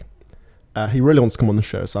Jack. He really wants to come on the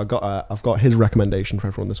show, so I've got his recommendation for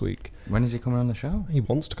everyone this week. When is he coming on the show? He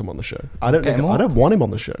wants to come on the show. I don't Get him I up. don't want him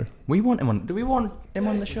on the show. We want him on. Do we want him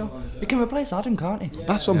on the he can show? come on the show. He can replace Adam, can't he? Yeah.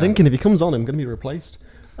 That's what I'm thinking. If he comes on, I'm going to be replaced.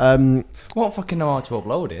 Won't fucking know how to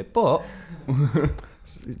upload it, but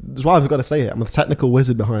That's why I've got to say it. I'm the technical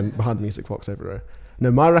wizard behind the Music Box everywhere. No,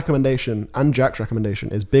 my recommendation and Jack's recommendation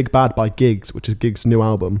is Big Bad by Giggs, which is Giggs' new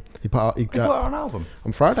album. He put out he put it on an album.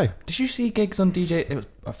 on Friday. Did you see gigs on DJ?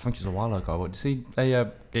 I think it was a while ago. But did you see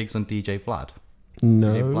gigs on DJ Vlad? No.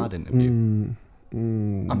 DJ Vlad interview.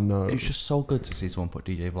 No. It's just so good to see someone put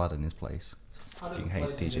DJ Vlad in his place. I I'd fucking have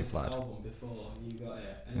hate played DJ this Vlad. album before you got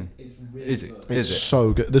it, and it's really Is it? good. It's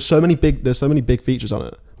so good. There's so many big features on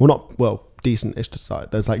it. Decent. It's just like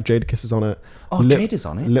there's like Jadakiss is on it. Oh, Jade is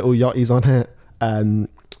on it. Little Yachty's on it.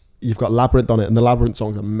 You've got Labyrinth on it, and the Labyrinth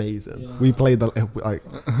song's amazing. Yeah. We played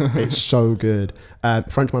it's so good.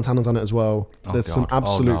 French Montana's on it as well. Oh, There's some God. Oh,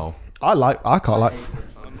 absolute. no. I can't like.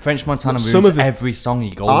 French Montana Some ruins of it- every song he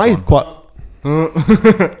goes I on. quite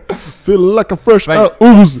feel like a fresh French-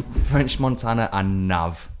 ooze. French Montana and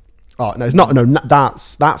Nav. Oh no, it's not. No,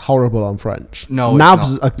 that's horrible on French. No, it's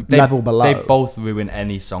Nav's not. a level below. They both ruin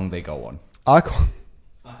any song they go on. I I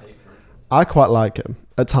hate French. I quite like him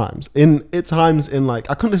at times. In like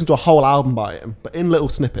I couldn't listen to a whole album by him, but in little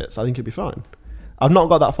snippets, I think it'd be fine. I've not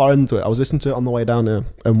got that far into it. I was listening to it on the way down here,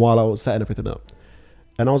 and while I was setting everything up,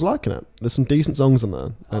 and I was liking it. There's some decent songs in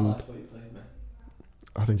there, I and like what you played, man.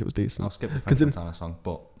 I think it was decent. I'll skip the French Consider- Montana song,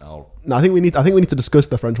 but I'll. No, I think we need to discuss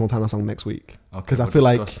the French Montana song next week Okay, because I we'll feel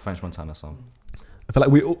like discuss the French Montana song.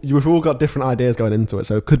 we've all got different ideas going into it,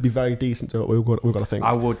 so it could be very decent to it. We've got to think.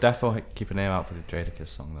 I will definitely keep an ear out for the Jadakiss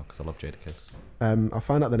song though, because I love Jadakiss. I'll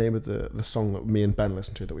find out the name of the song that me and Ben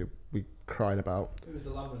listened to that we cried about. It was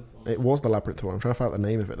the Labyrinth one. It was the Labyrinth one. I'm trying to find out the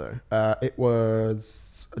name of it though. It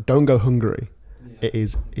was Don't Go Hungry. Yeah. It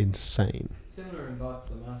is insane. Similar in vibe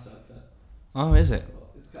to the Mass outfit. Oh, is it?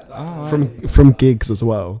 It's got that Oh, really From gigs as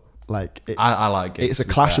well. Like I like gigs. it's a to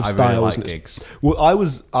be clash fair. of I really styles. like and it's- gigs. Well,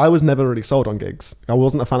 I was never really sold on gigs. I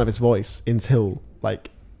wasn't a fan of his voice until like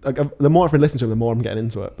the more I've been listening to him, the more I'm getting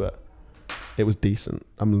into it. But it was decent.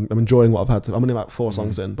 I'm enjoying what I've had. I'm only about 4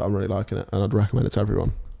 songs in, but I'm really liking it, and I'd recommend it to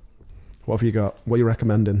everyone. What have you got? What are you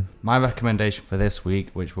recommending? My recommendation for this week,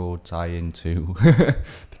 which will tie into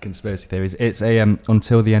the conspiracy theories, it's a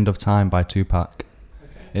Until the End of Time by Tupac.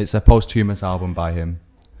 It's a posthumous album by him.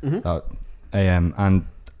 And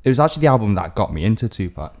it was actually the album that got me into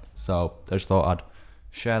Tupac. So I just thought I'd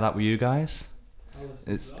share that with you guys.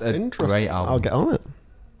 It's a Interesting. great album. I'll get on it.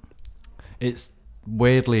 It's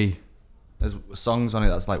weirdly, there's songs on it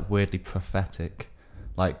that's like weirdly prophetic.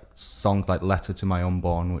 Like songs like Letter to My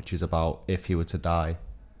Unborn, which is about if he were to die,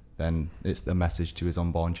 then it's the message to his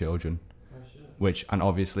unborn children. Which, and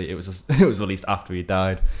obviously it was released after he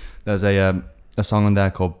died. There's a song on there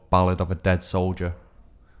called Ballad of a Dead Soldier,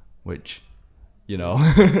 which, you know,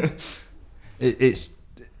 it's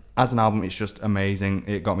as an album, it's just amazing.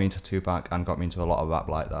 It got me into Tupac and got me into a lot of rap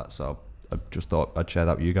like that. So I just thought I'd share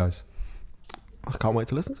that with you guys. I can't wait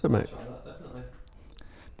to listen to it, mate. Try that, definitely.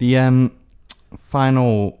 The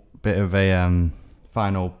final bit of a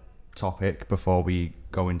final topic before we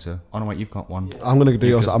go into. Oh no, wait, you've got one. I'm gonna do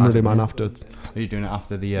You've yours. just I'm gonna do added mine it. afterwards. Are you doing it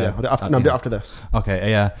after the? Yeah, I'll do it after, at no, I'll the do it end? after this.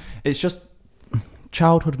 Okay, it's just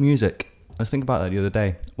childhood music. I was thinking about that the other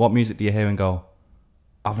day. What music do you hear and go,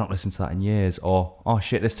 I've not listened to that in years, or oh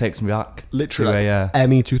shit, this takes me back. Literally, to like,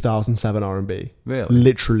 any 2007 R&B. Really?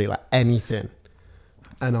 Literally, like anything.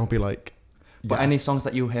 And I'll be like, But any songs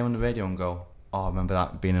that you hear on the radio and go, oh, I remember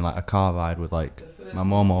that being in like a car ride with like The first my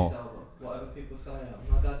mum Monkeys or album, Whatever People Say.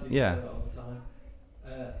 My dad used Yeah. to do it all the time.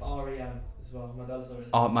 R.E.M. as well. My dad's already.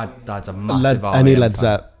 oh, my dad's a massive any R.E.M. Led fan.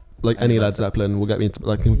 Zepp, like Any any Led Led Zeppelin will get me into,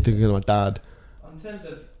 like thinking of my dad. In terms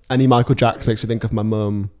of Any Michael Jackson makes me think of my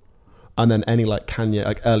mum, and then any like Kanye,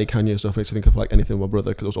 like early Kanye stuff makes me think of like anything with my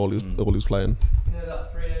brother because it was all he was playing. you know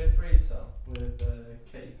that 303 song with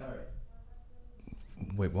Katy Perry.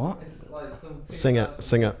 Wait, what? It's like some Sing it,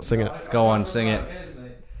 sing it, sing it. I Go on, can't sing remember it. how goes,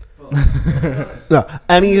 mate, but- No,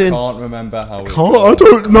 anything. Can't remember how. I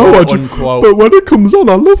don't know. I just, Unquote. but when it comes on,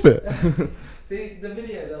 I love it. The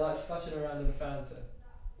video, they're like splashing around in the fountain.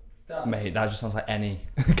 That's, Mate, that just sounds like any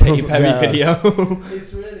Katy Perry Yeah. video.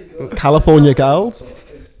 It's really good. California Girls.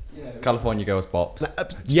 It's, you know, California Girls bops. Nah,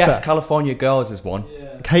 Yes, fair. California Girls is one.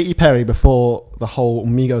 Yeah. Katy Perry before the whole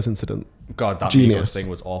Migos incident. God, that Genius. Migos thing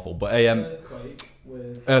was awful. But Earthquake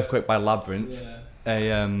with. Earthquake by Labyrinth.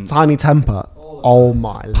 Yeah. Tiny Temper. All of Oh them.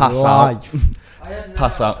 my Pass life. I had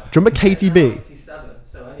Pass now, out. Do you remember KTB? Now 87,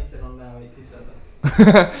 so anything on now 87.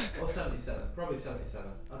 Or 77. Probably 77.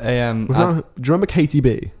 I don't know. Do you remember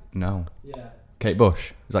KTB? No. Yeah. Kate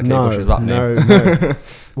Bush. Is that Kate No, Bush's rap no, name? no.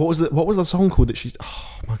 What was the song called that she's?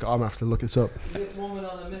 Oh my god, I'm gonna have to look this up. Is it Woman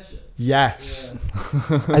on a Mission? Yes,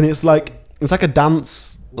 Yeah. and it's like a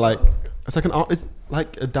dance, like it's like it's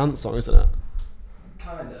like a dance song, isn't it?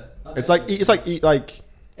 Kinda. It's like It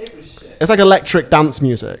was shit. it's like electric dance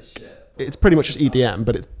music. Shit. It's pretty much just EDM,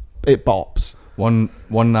 but it bops. One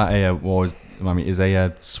that was, I mean, is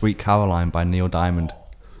a Sweet Caroline by Neil Diamond.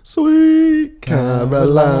 Sweet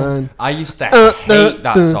Caroline. I used to hate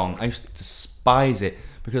that song. I used to despise it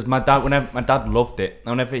because my dad loved it.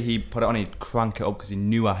 Whenever he put it on, he'd crank it up because he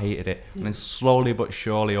knew I hated it. And then slowly but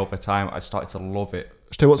surely over time, I started to love it.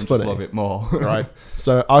 Tell you what's and just funny, love it more. right?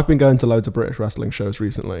 So I've been going to loads of British wrestling shows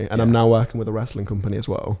recently, and I'm Yeah. now working with a wrestling company as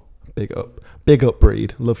well. Big up,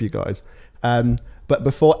 Breed. Love you guys. But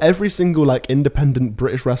before every single like independent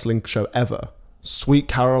British wrestling show ever, Sweet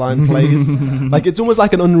Caroline plays. Like it's almost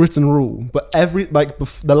like an unwritten rule. But every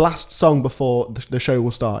the last song before the show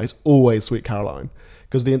will start is always Sweet Caroline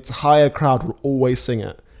because the entire crowd will always sing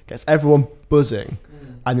it. Gets everyone buzzing,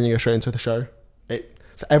 and then you go straight into the show.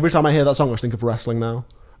 So every time I hear that song, I just think of wrestling now.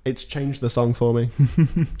 It's changed the song for me.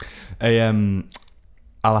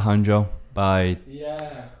 Alejandro by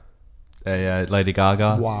Yeah. Lady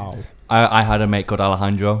Gaga. Wow. I had a mate called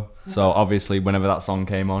Alejandro, so obviously whenever that song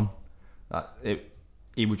came on,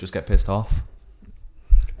 he would just get pissed off.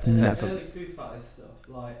 Never. Early Foo Fighters stuff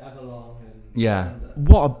like Everlong and. Yeah. Defender.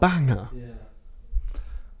 What a banger. Yeah.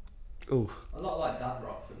 Ooh. A lot like dad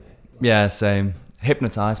rock for me. Like, Yeah, same.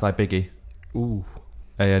 Hypnotized by Biggie. Ooh.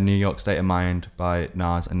 A New York State of Mind by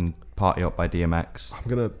Nas and Party Up by DMX. I'm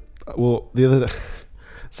gonna. Well, the other day.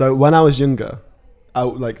 So when I was younger,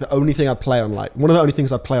 like the only thing I'd play on, like one of the only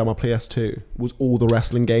things I'd play on my PS2 was all the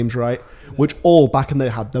wrestling games, right? Which all back in the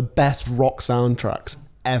day had the best rock soundtracks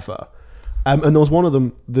ever. And there was one of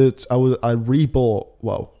them that I rebought.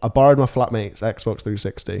 Well, I borrowed my flatmate's Xbox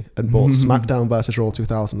 360 and bought SmackDown vs Raw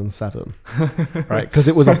 2007. Right, because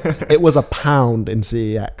it was a pound in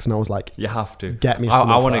CEX, and I was like, You have to. Get me some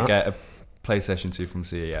I of want to that. get a PlayStation 2 from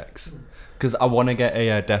CEX. Because I want to get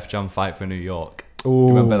a Def Jam Fight for New York. Ooh. You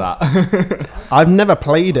remember that? I've never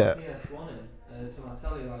played it. PS1 to my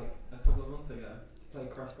telly like a couple of months ago to play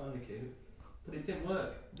Crash Bandicoot, but it didn't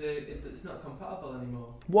work. It's not compatible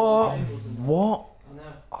anymore. What? The cables and that. What? I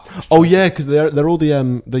know. Oh yeah, because they're all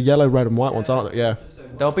the yellow, red, and white ones, aren't they? Yeah. Just don't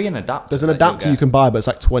work. There'll be an adapter. There's an that you'll adapter you get. can buy, but it's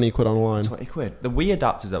like 20 quid online. 20 quid. The Wii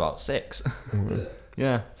adapter's about 6.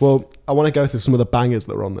 Yeah. Well, I want to go through some of the bangers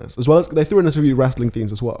that were on this, as well as they threw in a few wrestling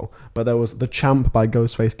themes as well. But there was The Champ by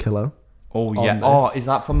Ghostface Killer. Oh, On yeah. this. Oh, is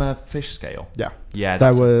that from a Fish Scale? Yeah. Yeah, There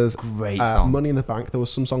that's was a great song. Money in the Bank. There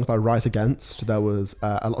was some songs by Rise Against. There was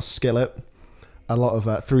a lot of Skillet, a lot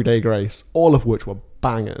of 3 Day Grace, all of which were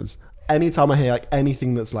bangers. Anytime I hear like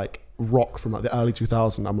anything that's like rock from like the early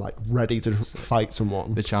 2000s, I'm like ready to fight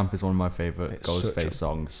someone. The Champ is one of my favourite It's such a Ghostface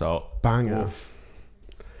songs. So Banger.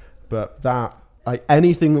 But that, like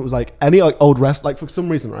anything that was like any like old like for some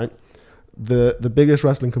reason, right? The biggest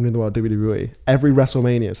wrestling company in the world, WWE, every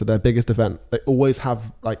WrestleMania, so their biggest event, they always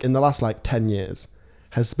have like in the last like 10 years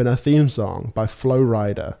has been a theme song by Flo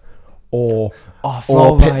Rida or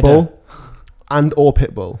Flo Rida. Pitbull and or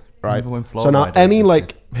Pitbull, right? Remember when Flo So now Rida any existed?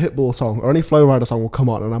 like Pitbull song or any Flo Rida song will come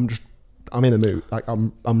on and I'm in the mood, like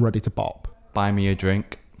I'm ready to bop. Buy Me a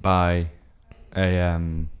Drink by a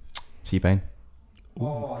T-Pain.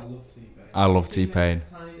 Oh, I love T-Pain. I love Have you seen T-Pain. this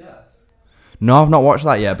Tiny Desk? No, I've not watched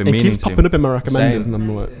that yet. I've been It meaning keeps to. popping up in my recommended Same. and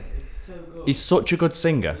I'm like, Amazing. It's so good. He's such a good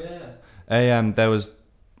singer. Yeah. There was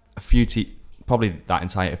a few probably that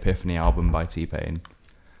entire Epiphany album by T-Pain.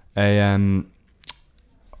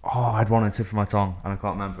 I'd want a tip of my tongue and I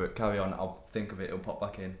can't remember it. Carry on. I'll think of it. It'll pop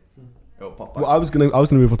back in. It'll pop back. well, I was gonna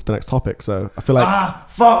move on to the next topic, so I feel like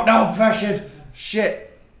Fuck! No, I'm pressured. Shit.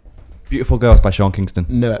 Beautiful Girls by Sean Kingston.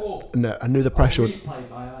 no, I knew the pressure would. Replay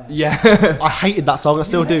by IAM. Yeah. I hated that song. I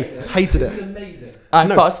still do. Hated It's it. amazing. I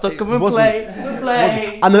No, got stuck it and wasn't.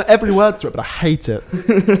 play. I know every word to it, but I hate it.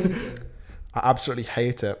 I absolutely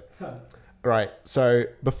hate it. Right. So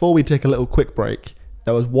before we take a little quick break,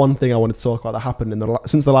 there was one thing I wanted to talk about that happened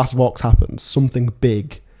since the last Vox happened. Something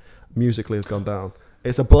big musically has gone down.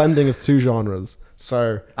 It's a blending of two genres.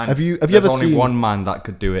 So And have you there's ever only seen? one man that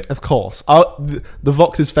could do it. Of course, the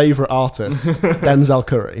Vox's favorite artist, Denzel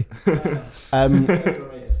Curry.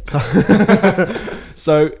 Overrated.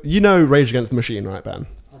 So you know Rage Against the Machine, right, Ben?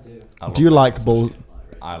 I do. I love Do you it. like Bulls?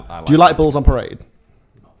 I Do you like Bulls on Parade?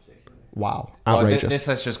 Not particularly. Wow, Well, outrageous! this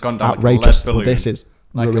has just gone down Outrageous. Like a lead Well, this balloon. is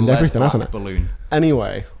Like a ruined lead everything, hasn't it? black balloon.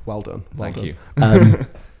 Anyway, well done. Well Thank done. you.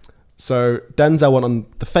 So Denzel went on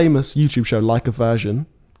the famous YouTube show Like a Version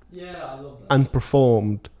Yeah, I love that. and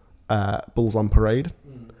performed Bulls on Parade,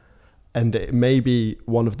 Mm. and it may be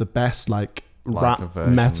one of the best like Like a rap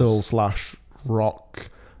Versions. metal / rock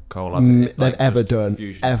Collabs. they've ever done,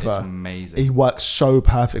 fusions. ever. It's amazing. he works so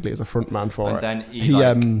perfectly as a frontman for And it. then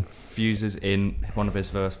he fuses in one of his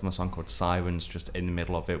verse from a song called Sirens just in the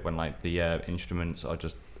middle of it when like the instruments are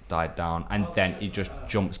just died down, and then he just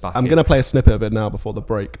jumps back I'm in. gonna play a snippet of it now before the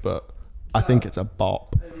break, but I think it's a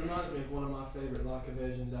bop. It reminds me of one of my favourite Leica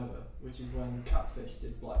versions ever, which is when Catfish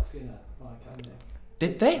did Black Skinner by Kanye.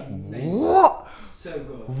 Did they? Amazing. What? So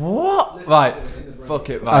good. What? Listen Right. to it in the break. Fuck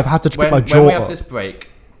it. Right. I've had to put when, my when jaw we have up. this break,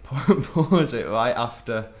 pause it right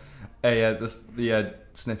after the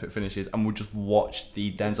snippet finishes, and we'll just watch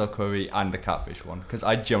the Denzel Curry and the Catfish one because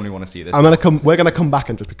I genuinely want to see this. We're gonna come back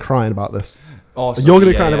and just be crying about this. Also, You're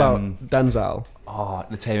gonna be crying about Denzel.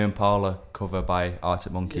 the Tame Impala cover by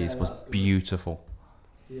Arctic Monkeys Yeah, was that's good. beautiful.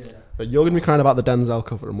 Yeah. But you're gonna be crying about the Denzel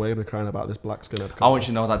cover, and we're gonna be crying about this Black Skinner cover. I want you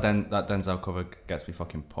to know that that Denzel cover gets me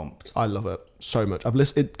fucking pumped. I love it so much. I've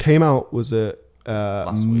listened. It came out was it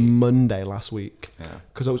Last week. Monday last week Yeah,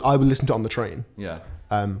 because I would listen to it on the train. yeah.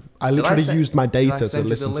 I literally used my Did I data to send you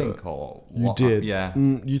listen the to link it. or You what? did. Yeah.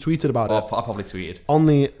 You tweeted about Or it I probably tweeted. on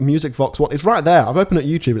the Music Vox one. It's right there. I've opened it at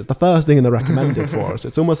YouTube. It's the first thing in the recommended for us.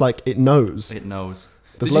 It's almost like it knows. It knows.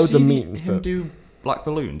 There's Did you loads of see memes, him but do Black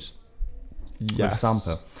Balloons with yes.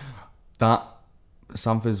 Sampa. That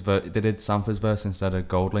Sampa's they did Sampa's verse instead of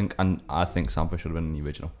Gold Link, and I think Sampa should have been in the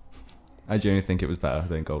original. I genuinely think it was better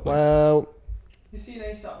than Gold Link. Well, You seen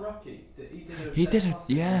ASAP Rocky? He did it,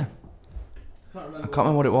 yeah. I can't I can't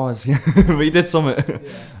remember what it was, but he did something, Yeah.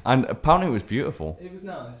 and apparently it was beautiful. It was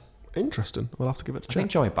nice. interesting. We'll have to give it a I check.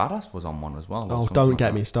 think Joey Badass was on one as well. or Oh, something don't like get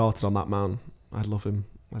that. me started on that man. I love him.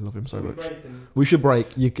 I love him so Shall we much. break and- We should break.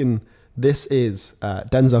 You can. This is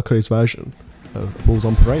Denzel Curry's version of Bulls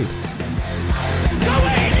on Parade. Go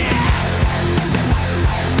in here!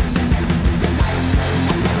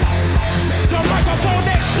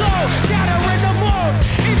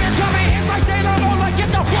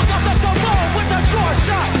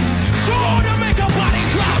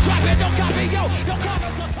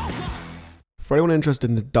 For anyone interested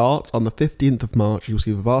in the darts, on the 15th of March, you'll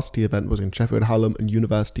see the varsity event was in Sheffield Hallam and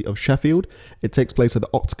University of Sheffield. It takes place at the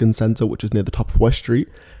Octagon Centre, which is near the top of West Street.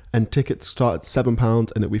 And tickets start at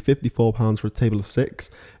 £7 and it'll be £54 for a table of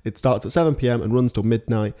 6. It starts at 7 p.m. and runs till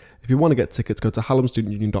midnight. If you want to get tickets, go to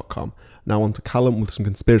hallamstudentunion.com. Now on to Callum with some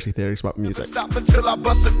conspiracy theories about music. Stop until I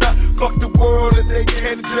bust it up. Fuck the world and they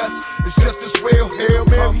can't adjust. It's just as well. Hail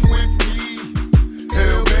Mary with me.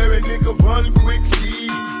 Hail Mary, nigga, run quick, see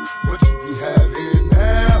what you be having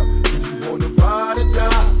now. Do you wanna ride or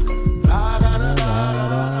die? La, da, da,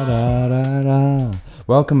 da, da, da, da.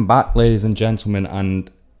 Welcome back, ladies and gentlemen,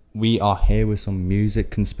 and we are here with some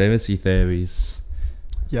music conspiracy theories.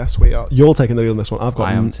 Yes, we are. You're taking the lead on this one.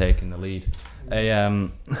 I am taking the lead. I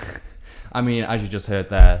mean, as you just heard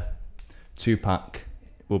there, Tupac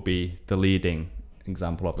will be the leading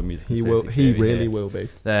example of the music conspiracy theory. He really will be.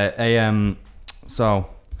 So,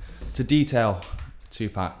 to detail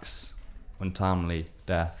Tupac's untimely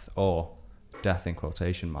death, or death in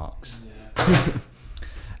quotation marks,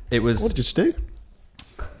 it was... What did you just do?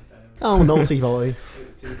 Oh, naughty boy.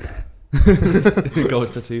 It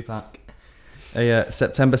goes to Tupac.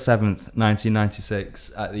 September 7th,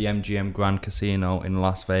 1996, at the MGM Grand Casino in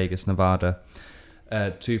Las Vegas, Nevada,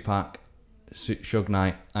 Tupac, Suge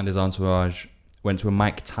Knight, and his entourage went to a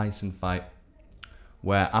Mike Tyson fight,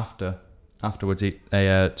 where afterwards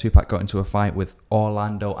Tupac got into a fight with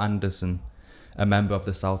Orlando Anderson, a member of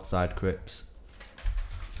the Southside Crips.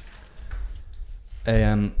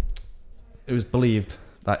 It was believed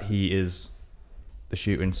that he is the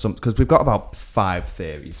shooter in some, because we've got about 5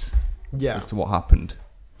 theories as to what happened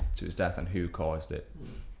to his death and who caused it.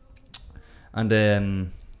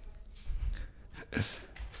 And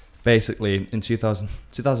basically in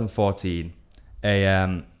 2014,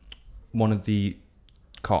 one of the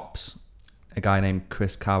cops, a guy named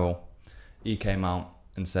Chris Carroll, he came out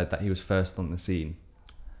and said that he was first on the scene,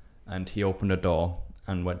 and he opened a door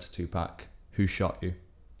and went to Tupac, "Who shot you?"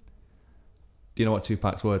 Do you know what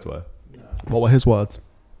Tupac's words were? No. What were his words?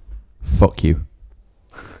 "Fuck you."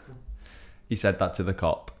 He said that to the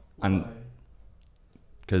cop, and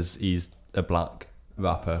because he's a black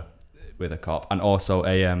rapper with a cop, and also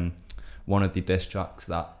one of the diss tracks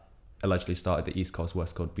that allegedly started the East Coast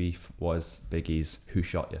West Coast beef was Biggie's "Who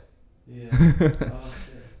Shot You?" Yeah.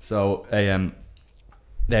 So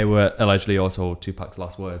they were allegedly also Tupac's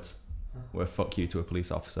last words were "fuck you" to a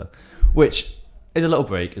police officer, which is a little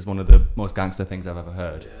break, is one of the most gangster things I've ever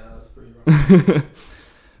heard. Yeah, that's pretty rough.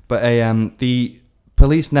 But the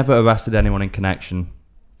police never arrested anyone in connection.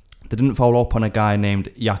 They didn't follow up on a guy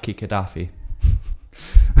named Yaki Gaddafi,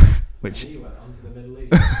 which He went on to the Middle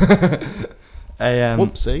East.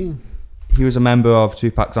 Whoopsie. he was a member of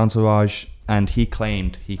Tupac's entourage, and he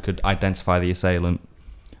claimed he could identify the assailant.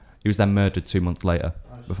 He was then murdered 2 months later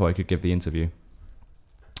before he could give the interview.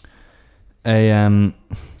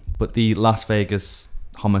 But the Las Vegas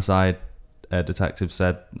homicide detective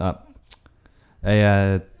said that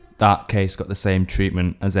that case got the same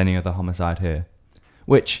treatment as any other homicide here,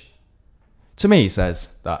 which to me says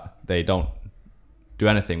that they don't do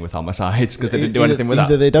anything with homicides because they didn't do anything with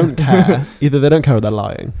that. Either they don't care, or they're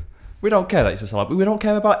lying. We don't care that it's a solid, but we don't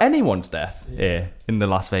care about anyone's death here in the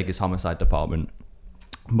Las Vegas homicide department.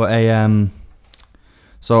 But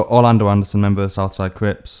so Orlando Anderson, member of the Southside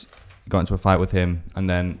Crips, got into a fight with him, and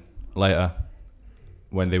then later,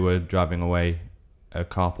 when they were driving away, a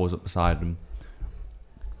car pulls up beside them,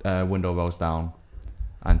 window rolls down,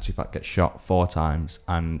 and Tupac gets shot 4 times,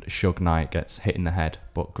 and Suge Knight gets hit in the head,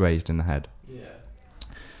 but grazed in the head. Yeah.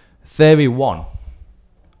 Theory 1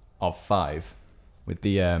 of 5 with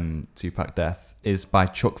the Tupac death is by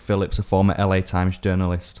Chuck Phillips, a former LA Times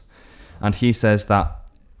journalist, and he says that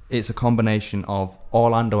it's a combination of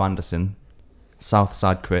Orlando Anderson,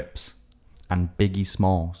 Southside Crips, and Biggie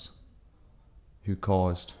Smalls who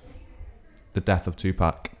caused the death of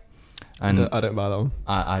Tupac. And I don't buy that one.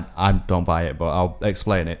 I don't buy it, but I'll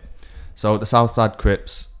explain it. So the Southside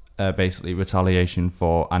Crips are basically retaliation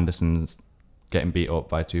for Anderson's getting beat up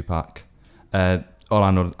by Tupac.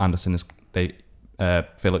 Orlando Anderson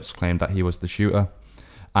Phillips claimed that he was the shooter,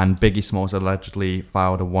 and Biggie Smalls allegedly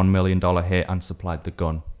filed a $1 million hit and supplied the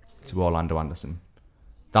gun to Orlando Anderson.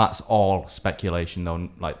 That's all speculation, though.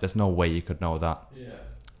 Like, there's no way you could know that. Yeah.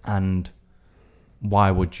 And why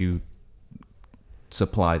would you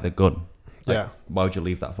supply the gun? Like, why would you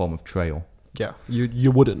leave that form of trail? Yeah,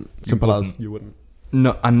 you wouldn't. Simple as you wouldn't.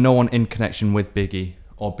 No, and no one in connection with Biggie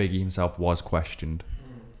or Biggie himself was questioned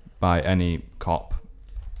by any cop.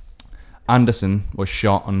 Anderson was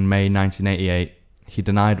shot on May 1988. He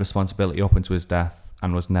denied responsibility up until his death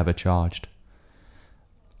and was never charged.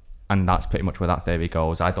 And that's pretty much where that theory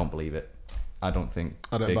goes. I don't believe it. I don't think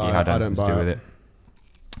I don't Biggie buy had it. I anything don't to do buy with it.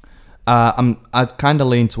 it. I'd kind of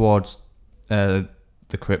lean towards the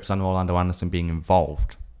Crips and Orlando Anderson being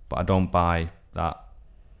involved, but I don't buy that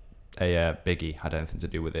Biggie had anything to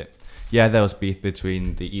do with it. Yeah, there was beef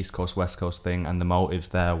between the East Coast West Coast thing, and the motives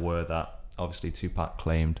there were that obviously Tupac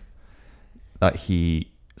claimed that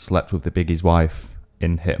he slept with the Biggie's wife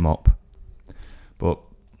in Hit 'Em Up, but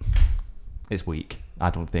it's weak. I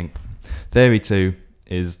don't think. Theory 2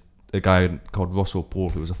 is a guy called Russell Poole,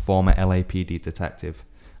 who was a former LAPD detective,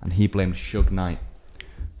 and he blamed Suge Knight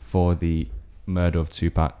for the murder of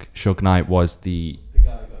Tupac. Suge Knight was The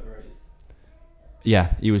guy who got raised.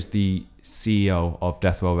 yeah, he was the CEO of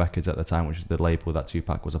Death Row Records at the time, which is the label that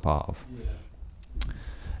Tupac was a part of.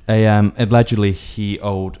 Yeah. Allegedly, he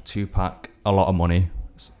owed Tupac a lot of money.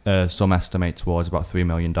 Some estimate towards about $3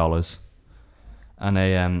 million.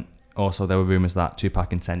 And also there were rumors that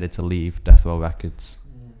Tupac intended to leave Death Row Records.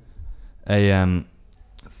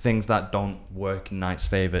 Things that don't work in Knight's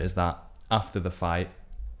favour is that after the fight,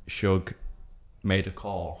 Suge made a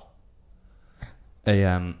call.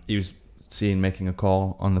 He was seen making a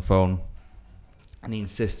call on the phone, and he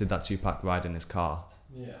insisted that Tupac ride in his car.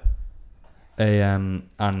 Yeah.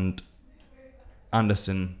 And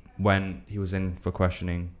Anderson, when he was in for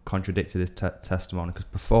questioning, contradicted his testimony, because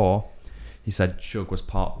before he said Suge was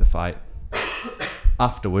part of the fight.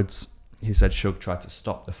 Afterwards, he said Suge tried to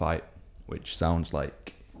stop the fight, which sounds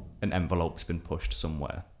like an envelope's been pushed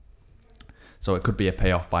somewhere. So it could be a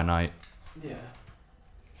payoff by Knight. Yeah.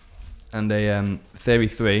 And theory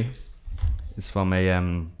 3 is from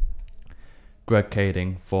a Greg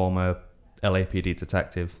Kading, former LAPD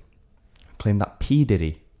detective, claimed that P.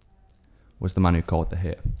 Diddy was the man who called the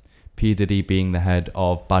hit. P. Diddy being the head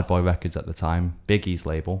of Bad Boy Records at the time, Biggie's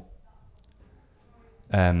label,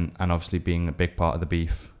 and obviously being a big part of the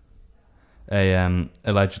beef.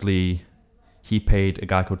 Allegedly, he paid a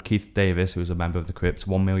guy called Keith Davis, who was a member of the Crips,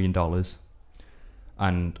 $1 million,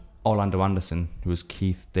 and Orlando Anderson, who was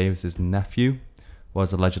Keith Davis's nephew,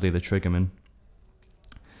 was allegedly the triggerman.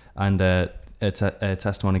 And a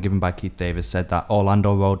testimony given by Keith Davis said that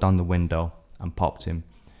Orlando rolled down the window and popped him.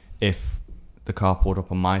 If the car pulled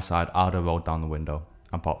up on my side, I'd have rolled down the window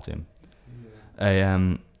and popped him.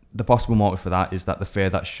 Yeah. The possible motive for that is that the fear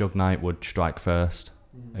that Suge Knight would strike first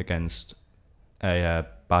against a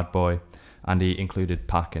bad boy, and he included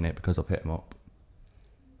Pac in it because of Hit 'Em Up.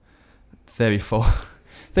 Theory 4,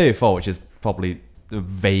 which is probably the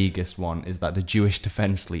vaguest one, is that the Jewish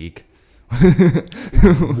Defense League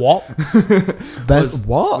What? There's was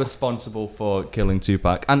what? responsible for killing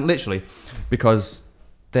Tupac, and literally because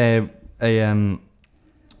they were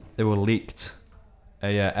leaked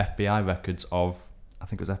FBI records of, I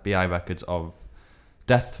think it was FBI records of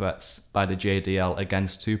death threats by the JDL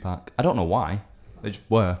against Tupac. I don't know why, they just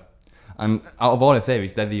were. And out of all the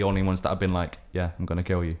theories, they're the only ones that have been like, yeah, I'm gonna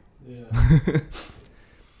kill you. Yeah.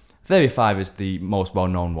 Theory 5 is the most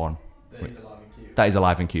well-known one. That is alive in Cuba. That is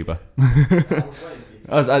alive in Cuba. I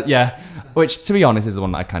was waiting for you to Yeah, which to be honest is the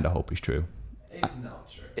one that I kind of hope is true. It's not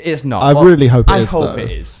true. It's not. I Well, really hope it I is. hope though.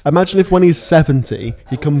 it is. Imagine if when he's 70,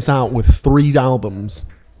 he comes out with 3 albums.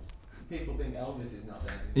 People think Elvis is not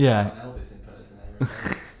dead. Yeah. An Elvis impersonator.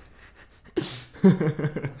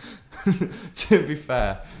 To be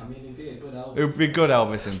fair, I mean, it'd be a good Elvis. it would be good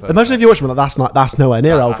Elvis in person. Imagine if you watch him like that's nowhere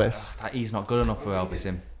near Elvis. He's not good enough for Elvis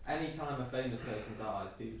him. Anytime a famous person dies,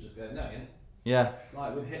 people just go, no, he ain't. Yeah.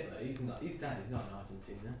 Like with Hitler, he's dead, he's not in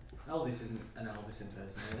Argentina. Elvis isn't an Elvis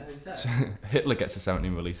impersonator, he's dead. Hitler gets to 70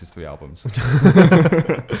 and releases 3 albums. Well,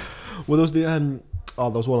 there was the there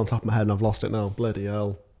was one on top of my head and I've lost it now. Bloody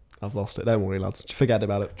hell, I've lost it. Don't worry, lads. Forget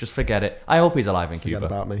about it. Just forget it. I hope he's alive in Forget Cuba.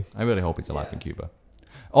 about me. I really hope he's alive Yeah. in Cuba.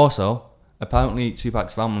 Also, apparently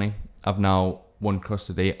Tupac's family have now won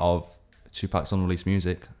custody of Tupac's unreleased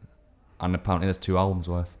music, and apparently there's 2 albums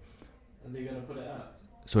worth. Are they going to put it out?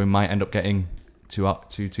 So we might end up getting 2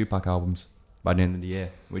 Tupac albums by the end of the year,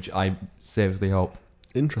 which I seriously hope.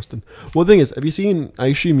 Interesting. Well, the thing is, have you seen? I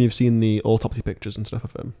assume you've seen the autopsy pictures and stuff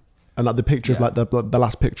of him, and like the picture Yeah. of like the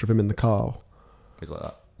last picture of him in the car. It's like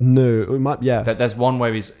that. No, it might. Yeah, There's one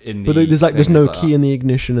where he's in the. but there's thing, no it's like key that. in the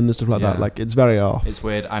ignition and the stuff like that. Yeah. Like it's very off. It's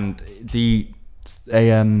weird, and the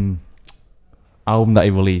album that he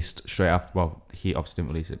released straight after. Well, he obviously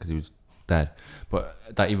didn't release it because he was dead, but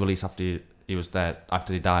that he released after he was dead,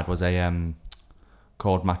 after he died, was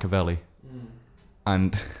called Machiavelli,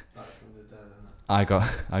 and Back from the dead, isn't it?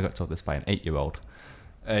 I got told this by an 8-year-old.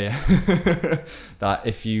 That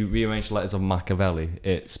if you rearrange the letters of Machiavelli,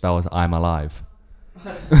 it spells "I'm alive."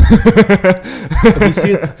 have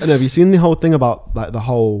you seen the whole thing about like the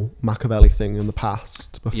whole Machiavelli thing in the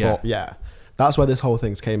past? Before, Yeah. That's where this whole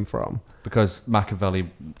thing came from. Because Machiavelli,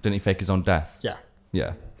 didn't he fake his own death? Yeah.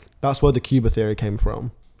 Yeah. That's where the Cuba theory came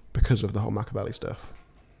from, because of the whole Machiavelli stuff.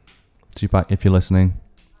 Tupac, if you're listening.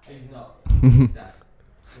 He's not. He's dead,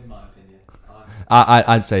 in my opinion.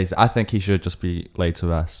 I'd say, I think he should just be laid to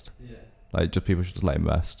rest. Yeah. Like, just people should just let him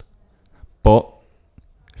rest. But,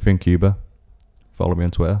 if you're in Cuba, follow me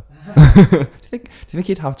on Twitter. do you think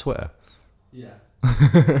he'd have Twitter? Yeah.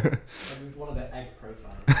 With one of the egg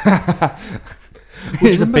profiles.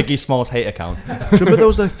 It's a Biggie Smalls hate account. Do you remember there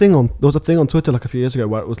was a thing on Twitter like a few years ago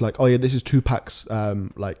where it was like, oh yeah, this is Tupac's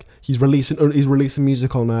like he's releasing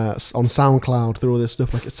music on SoundCloud through all this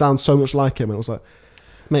stuff. Like it sounds so much like him, and it was like,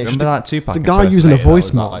 mate, Remember that Tupac? it's a guy using a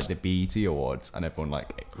voice mod. mod. Like the BET Awards, and everyone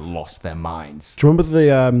like lost their minds. Do you remember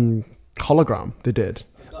the hologram they did?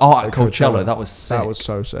 Oh, at Coachella, that was sick. That was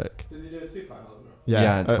so sick. Did they do a Tupac album?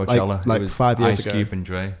 Yeah, at Coachella. like It was 5 years Ice ago. Cube and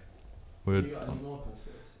Dre. You got any more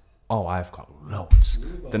conspiracies? Oh, I've got loads.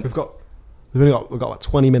 We've only got like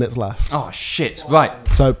 20 minutes left. Oh shit! Right,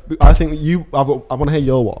 So I think I want to hear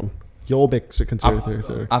your one. Your big conspiracy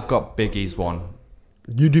theory. I've got Biggie's one.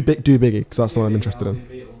 You do Biggie because that's the one I'm interested I'll in.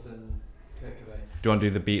 do Beatles and Kurt Cobain. Do you want to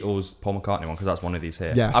do the Beatles Paul McCartney one? Because that's one of these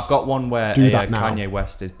here. Yes. I've got one where Do that now. Kanye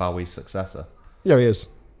West is Bowie's successor. Yeah, he is.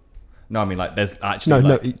 No, I mean like there's actually No,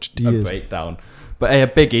 like he a is. breakdown.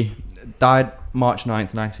 But Biggie died March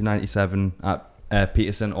 9th, 1997 at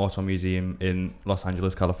Peterson Auto Museum in Los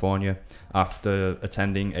Angeles, California, after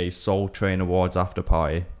attending a Soul Train Awards after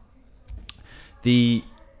party. The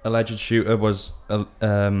alleged shooter was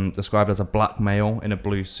described as a black male in a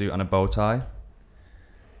blue suit and a bow tie.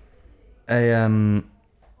 Oh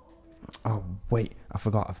wait, I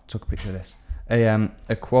forgot. I took a picture of this.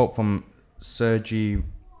 A quote from Sergi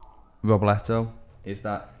Robleto is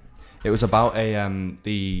that it was about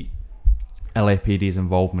the LAPD's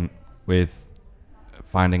involvement with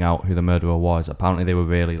finding out who the murderer was. Apparently, they were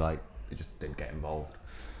really they just didn't get involved.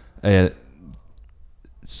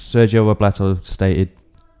 Sergio Robleto stated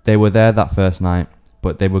they were there that first night,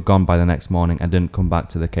 but they were gone by the next morning and didn't come back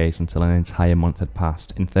to the case until an entire month had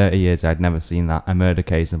passed. In 30 years, I'd never seen that. A murder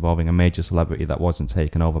case involving a major celebrity that wasn't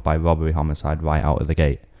taken over by robbery homicide right out of the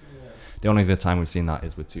gate. Yeah. The only other time we've seen that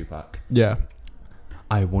is with Tupac. Yeah.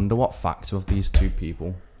 I wonder what factor of these two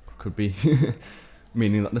people could be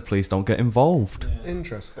meaning that the police don't get involved. Yeah.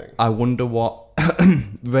 Interesting. I wonder what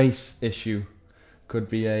race issue could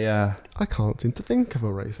be a... I can't seem to think of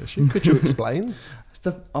a race issue. Could you explain?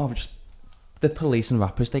 just the police and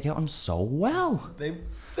rappers, they get on so well. They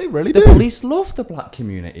really The do. police love the black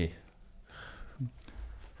community.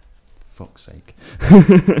 Fuck's sake.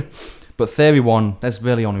 But theory one, there's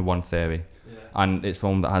really only one theory. Yeah. And it's the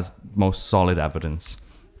one that has most solid evidence.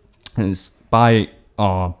 And it's by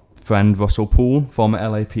our friend Russell Poole, former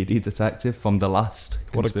LAPD detective from The Last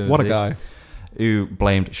What a Conspiracy, guy. who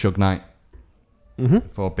blamed Suge Knight Mm-hmm.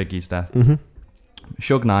 for Biggie's death. Mm-hmm.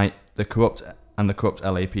 Suge Knight, the corrupt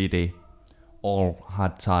LAPD, all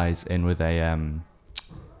had ties in with a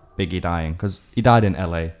Biggie dying, because he died in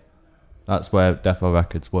LA. That's where Death Row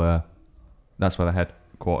Records were. That's where the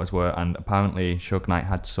headquarters were, and apparently Suge Knight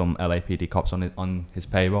had some LAPD cops on his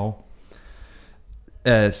payroll.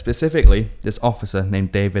 Specifically, this officer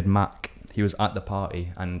named David Mack, he was at the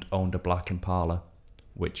party and owned a black Impala,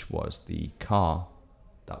 which was the car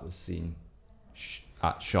that was seen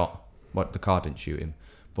shot. But the car didn't shoot him.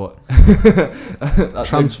 But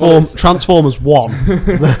Transformers 1.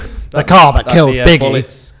 the car that killed Biggie.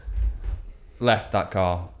 Bullets left that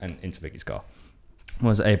car and into Biggie's car.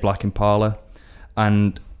 Was a black Impala,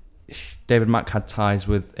 and David Mack had ties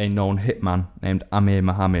with a known hitman named Amir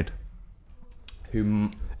Mohammed, who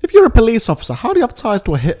If you're a police officer, how do you have ties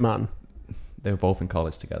to a hitman? they were both in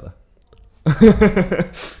college together.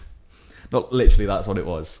 Not literally, that's what it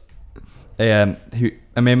was.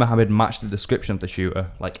 Amir Mohammed matched the description of the shooter,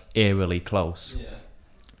 like eerily close. Yeah.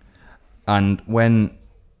 And when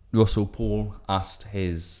Russell Poole asked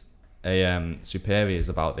his superiors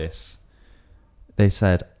about this, they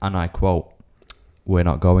said, and I quote, "We're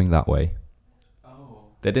not going that way." Oh.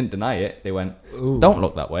 They didn't deny it. They went, Ooh. "Don't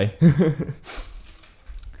look that way."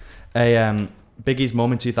 Biggie's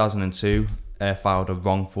mum in 2002 filed a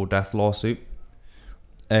wrongful death lawsuit.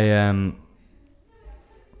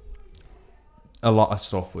 A lot of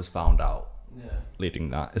stuff was found out Yeah. leading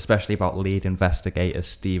that, especially about lead investigator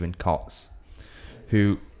Stephen Cox,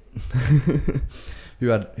 who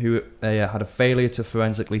had a failure to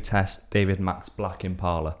forensically test David Mack's black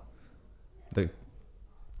Impala.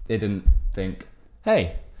 They didn't think,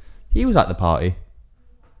 hey, he was at the party.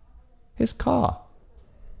 His car.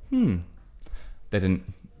 They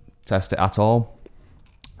didn't test it at all.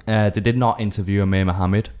 They did not interview Amir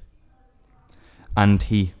Mohammed. and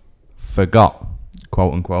he forgot,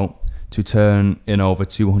 quote unquote, to turn in over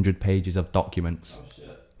 200 pages of documents. Oh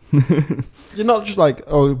shit. You're not just like,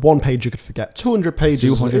 oh, 1 page you could forget. 200 pages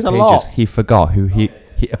 200 is a pages. lot. He forgot who he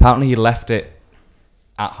apparently he left it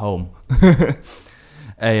at home.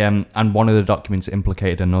 And one of the documents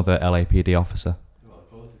implicated another LAPD officer. Well, of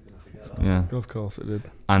course he's gonna forget that. Yeah. Of course it did.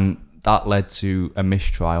 And that led to a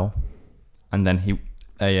mistrial. And then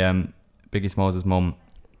Biggie Smalls' mum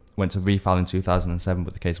went to refile in 2007,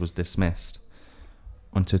 but the case was dismissed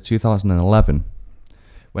until 2011,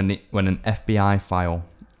 when an FBI file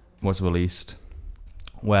was released,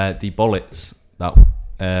 where the bullets that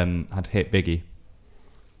had hit Biggie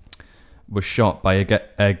was shot by a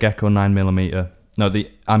Gecko 9mm. No,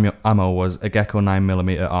 the ammo was a Gecko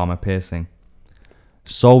 9mm armor piercing.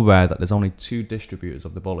 So rare that there's only 2 distributors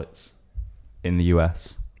of the bullets in the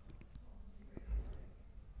US.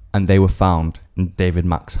 And they were found in David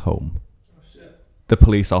Mack's home. Oh shit. The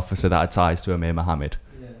police officer that had ties to Amir Mohammed.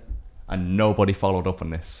 Yeah. And nobody followed up on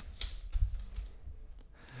this.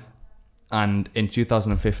 And in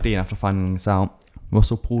 2015, after finding this out,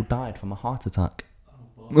 Russell Poole died from a heart attack.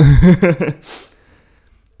 Oh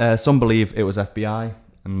boy. Some believe it was FBI,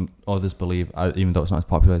 and others believe, even though it's not as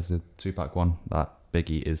popular as the Tupac one, that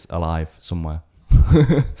Biggie is alive somewhere.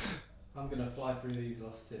 I'm gonna fly through these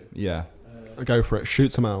last 2. Yeah. Go for it.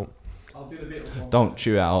 Shoot some out. I'll do the Beatles one. Don't first.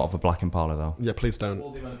 shoot it out of a Black Impala though. Yeah, please don't.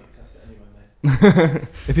 Well, they won't test it anyway, mate.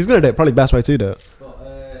 If he's going to do it, probably the best way to do it. But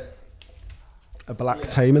A black yeah,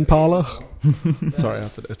 tame Impala. Beatles Sorry, one.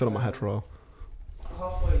 it's been on my head for a while.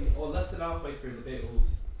 Halfway, or less than halfway through the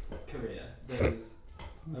Beatles' career, there was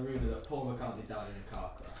a rumour that Paul McCartney died in a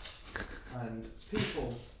car crash, and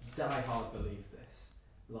people die hard believe this.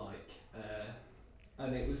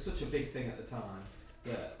 And it was such a big thing at the time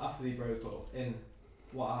that after they broke up, in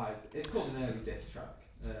it's called an early diss track,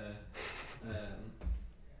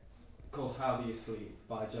 called "How Do You Sleep"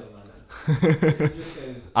 by John Lennon. It just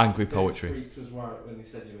says Angry "Those poetry. freaks was right when they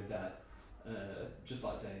said you were dead," just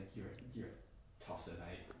like saying you're a tosser,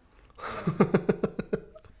 mate.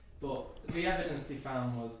 But the evidence they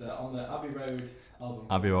found was that on the Abbey Road album,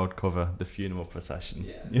 Abbey Road cover, the funeral procession.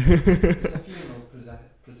 yeah, it's a funeral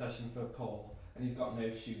procession for Paul, and he's got no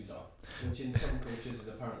shoes on, which in some cultures is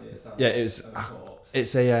apparently a sign Yeah, it was- of a corpse.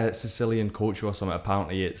 It's a Sicilian culture or something.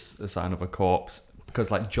 Apparently, it's a sign of a corpse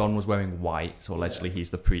because, like, John was wearing white, so allegedly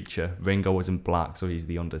he's the preacher. Ringo was in black, so he's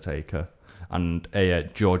the undertaker, and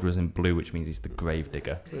George was in blue, which means he's the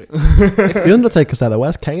gravedigger. If the Undertaker's there,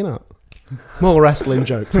 where's Kane at? More wrestling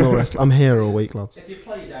jokes. More wrestling. I'm here all week, lads. If you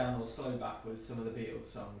play down or slow backwards some of the Beatles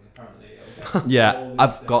songs, apparently it'll get Yeah, all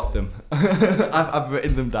I've these got things. them. I've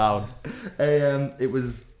written them down. It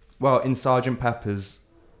was in Sgt. Pepper's.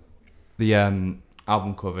 The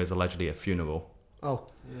album cover is allegedly a funeral, Oh,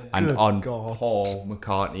 Yeah. and Good on God. Paul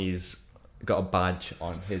McCartney's got a badge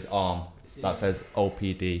on his arm that says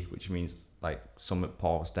OPD, which means like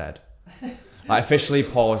Paul's dead. Like officially,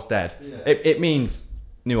 Paul's dead. Yeah. It means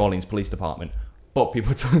New Orleans Police Department, but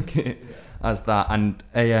people took it as that. And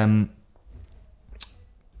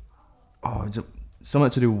it's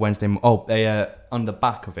something to do with Wednesday. On the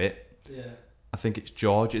back of it, Yeah. I think it's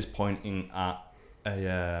George is pointing at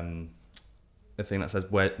a thing that says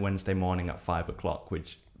Wednesday morning at 5 o'clock,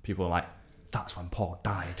 which people are like, that's when Paul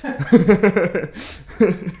died. It's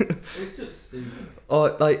just stupid.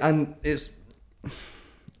 And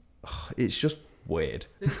it's just weird.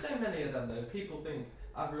 There's so many of them though. People think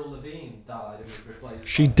Avril Lavigne died and was replaced.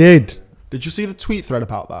 she by- did. Did you see the tweet thread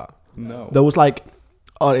about that? No. There was like,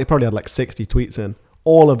 it probably had like 60 tweets in,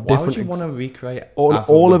 all of Why different. would you want to recreate all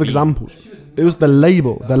Avril of Lavigne? examples. She was It was the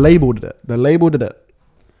label. They labeled it. They labeled it.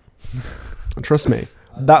 And trust me,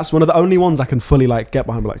 that's one of the only ones I can fully like get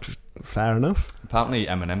behind. Like, fair enough. Apparently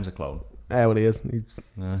Eminem's a clone. Yeah, well, he is. He's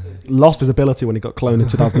Yeah. lost his ability when he got cloned in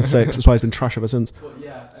 2006. That's why he's been trash ever since. But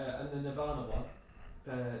yeah, and the Nirvana one.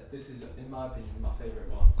 This is, in my opinion, my favourite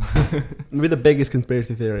one. Maybe the biggest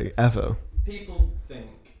conspiracy theory ever. People think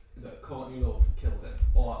that Courtney Love killed him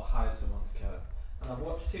or hired someone to kill him. And I've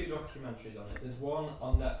watched 2 documentaries on it. There's one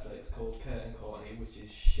on Netflix called Kurt and Courtney, which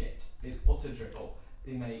is shit. It's utter drivel.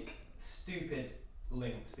 They make stupid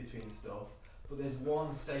links between stuff. But there's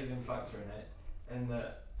one saving factor in it, in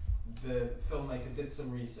that the filmmaker did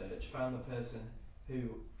some research, found the person who,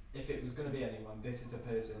 if it was going to be anyone, this is a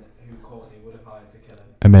person who Courtney would have hired to kill him.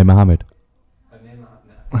 Amir Mohammed. And him, no.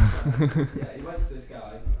 Yeah, he went to this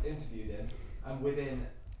guy, interviewed him, and within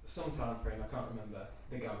some time frame, I can't remember,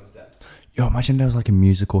 the guy was dead. Yo, imagine there was like a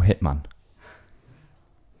musical hitman.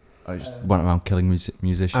 I just went around killing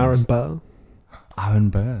musicians. Aaron Burr. Aaron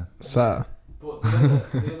Burr. Sir. But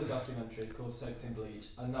the other documentary is called Soaked in Bleach,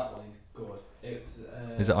 and that one is good.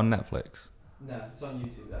 Is it on Netflix? No, it's on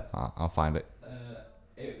YouTube there. I'll find it.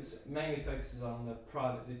 It was mainly focuses on the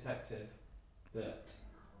private detective that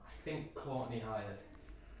I think Courtney hired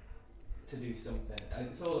to do something. And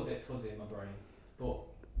it's all a bit fuzzy in my brain, but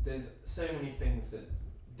there's so many things that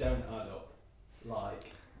don't add up.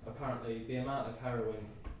 Like, apparently the amount of heroin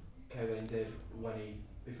Cobain did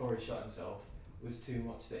before he shot himself was too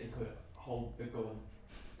much that he could hold the gun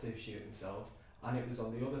to shoot himself, and it was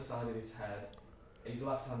on the other side of his head. He's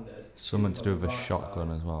left-handed. Something It was to do on with the a right shotgun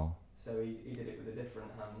side, as well. so he did it with a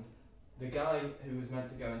different hand. The guy who was meant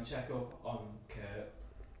to go and check up on Kurt,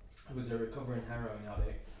 who was a recovering heroin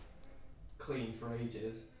addict, clean for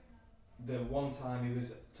ages. The one time he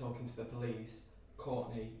was talking to the police,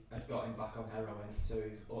 Courtney had got him back on heroin, so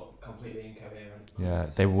he's completely incoherent. Yeah,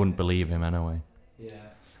 they wouldn't believe him anyway. Yeah.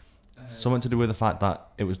 Something to do with the fact that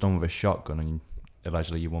it was done with a shotgun, and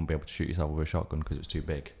allegedly you won't be able to shoot yourself with a shotgun because it's too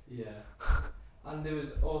big. Yeah. And there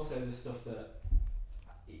was also the stuff that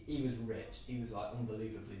he was rich. He was like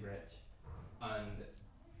unbelievably rich, and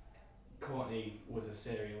Courtney was a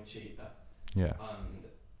serial cheater. Yeah. And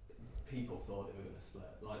people thought they were going to split.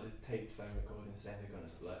 Like, there's taped phone recordings saying they're going to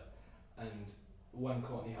split. And when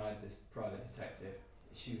Courtney hired this private detective,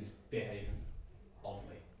 she was behaving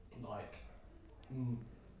oddly, like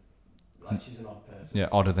she's an odd person. Yeah,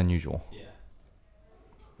 odder than usual. Yeah.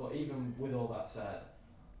 But even with all that said,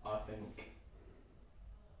 I think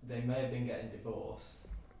they may have been getting divorced,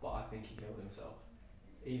 but I think he killed himself.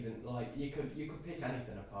 Even like you could pick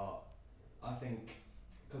anything apart. I think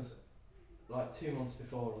because like 2 months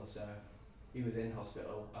before or so, he was in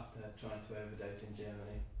hospital after trying to overdose in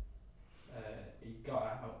Germany. He got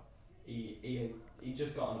out. He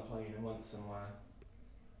just got on a plane and went somewhere,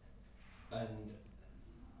 and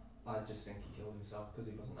I just think he killed himself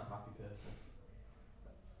because he wasn't a happy person.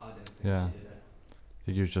 I didn't think she did it. I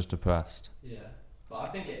think he was just depressed. Yeah, but I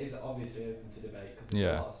think it is obviously open to debate because there's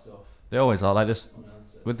Yeah. a lot of stuff They always are like this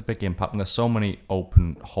unanswered. with the Big Impact. And there's so many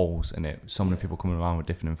open holes in it. So many people coming around with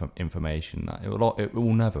different information that it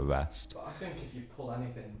will never rest. But I think if you pull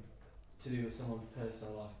anything to do with someone's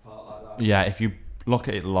personal life apart like that, Yeah, if you look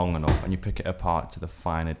at it long enough and you pick it apart to the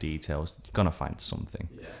finer details, you're gonna find something.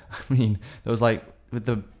 yeah, I mean, there was like with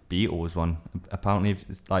the Beatles one. Apparently,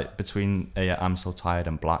 it's like between I'm So Tired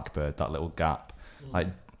and Blackbird, that little gap, like,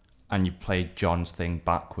 and you play John's thing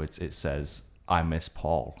backwards. It says I miss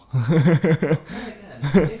Paul. Then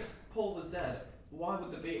again, if Paul was dead, why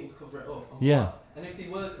would the Beatles cover it up? And Yeah. why- and if they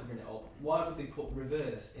were covering it up, why would they put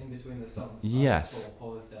reverse in between the songs? Yes.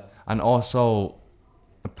 Paul is dead. And also,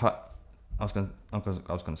 I was gonna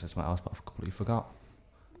say something else, but I completely forgot.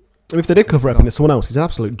 I mean, if they did cover it up and it's someone else, he's an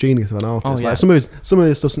absolute genius of an artist. Oh, yeah. Like some of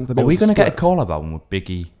his stuff since the Are we Beatles gonna get a split. collab album with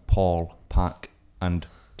Biggie, Paul, Pac, and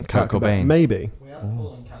Kurt Cobain? Maybe. We had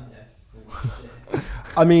Paul and Kanye. Shit.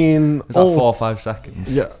 I mean, Is that 4 or 5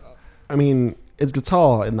 seconds? Yeah. I mean, his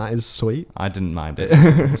guitar in that is sweet. I didn't mind it.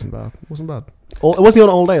 It wasn't bad. It wasn't bad. Wasn't he on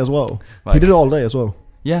All Day as well? Right. He did it all day as well.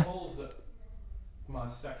 Yeah. Paul's my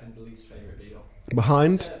second least favourite Beatle.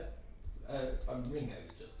 Behind. Ringo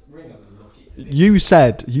was lucky to be. You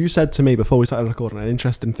said to me before we started recording an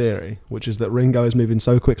interesting theory, which is that Ringo is moving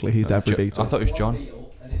so quickly he's every I Beatle. thought it was One John.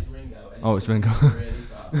 Beatle and it's Ringo. And Oh, it's Ringo. Really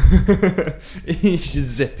fast. He's just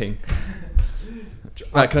zipping.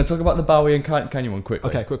 Right, can I talk about the Bowie and Kanye one quickly?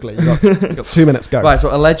 Okay, quickly. You got 2 minutes. Go. Right,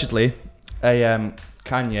 so allegedly,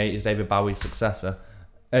 Kanye is David Bowie's successor.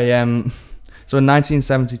 So in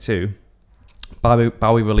 1972,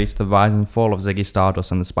 Bowie released The Rise and Fall of Ziggy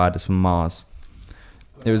Stardust and the Spiders from Mars.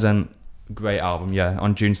 It was a great album, yeah,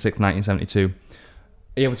 on June 6th, 1972.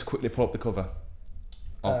 Are you able to quickly pull up the cover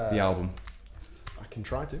of the album? I can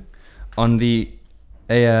try to. On the...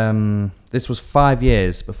 this was 5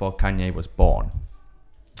 years before Kanye was born.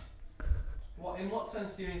 In what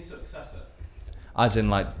sense do you mean successor? As in,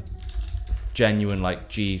 like, genuine, like,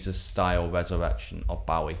 Jesus-style resurrection of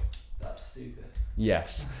Bowie. That's stupid.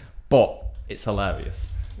 Yes, but it's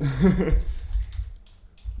hilarious.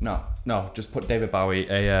 No, just put David Bowie,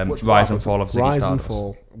 Which Rise part and Fall of Ziggy Rise and Stardust.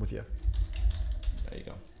 Fall with you. There you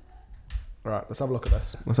go. All right, let's have a look at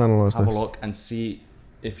this. Let's analyse Have this. a look and see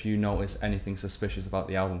if you notice anything suspicious about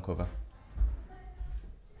the album cover.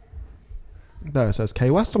 There it says K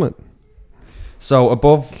West on it. So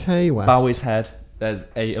above K West. Bowie's head, there's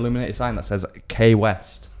a illuminated sign that says K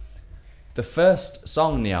West. The first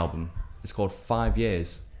song on the album is called 5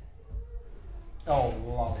 Years. Oh,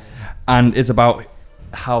 wow. And is about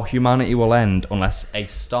how humanity will end unless a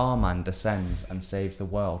starman descends and saves the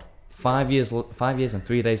world. 5 years and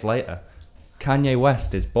 3 days later, Kanye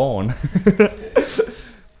West is born.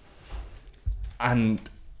 and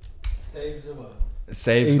Saves the world.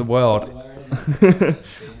 saves the world. Wearing it.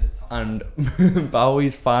 And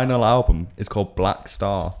Bowie's final album is called Black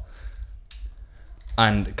Star.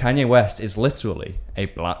 And Kanye West is literally a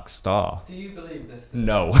black star. Do you believe this?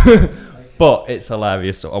 No. But it's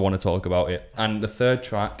hilarious, so I want to talk about it. And the third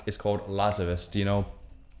track is called Lazarus. Do you know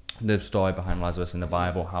the story behind Lazarus in the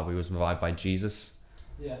Bible, how he was revived by Jesus?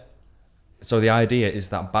 Yeah. So the idea is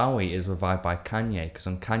that Bowie is revived by Kanye, because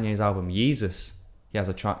on Kanye's album Yeezus, he has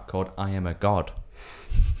a track called I Am a God.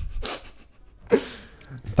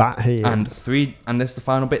 That he And is. this is the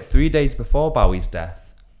final bit. 3 days before Bowie's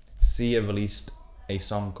death, Sia released a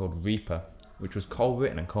song called Reaper, which was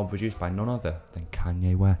co-written and co-produced by none other than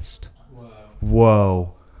Kanye West. Whoa.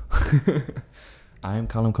 Whoa. I am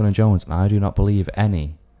Callum Connor Jones, and I do not believe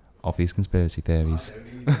any of these conspiracy theories.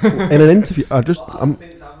 In an interview, But Adam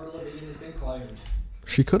thinks Avril Lavigne has been cloned.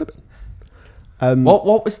 she could have been.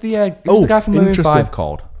 What was the who's the guy from Maroon interesting. 5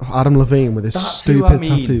 called? Adam Levine with his That's who stupid I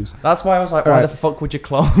mean. tattoos. That's why I was like, why Alright. the fuck would you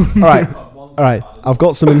clone? All right. All right, I've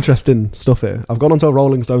got some interesting stuff here. I've gone onto a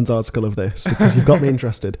Rolling Stones article of this because you've got me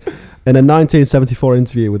interested. In a 1974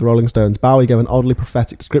 interview with Rolling Stones, Bowie gave an oddly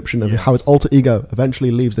prophetic description of how his alter ego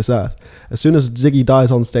eventually leaves this earth. As soon as Ziggy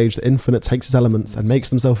dies on stage, the infinite takes his elements and makes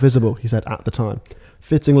himself visible, he said at the time.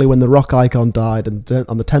 Fittingly, when the rock icon died on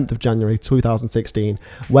the 10th of January 2016,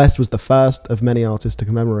 West was the first of many artists to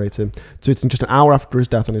commemorate him, tweeting just an hour after his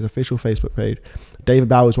death on his official Facebook page. David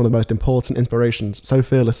Bowie was one of the most important inspirations, so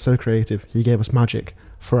fearless, so creative, he gave us magic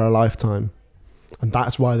for a lifetime. And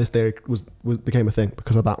that's why this theory became a thing,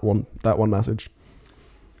 because of that one message.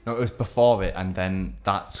 No, it was before it, and then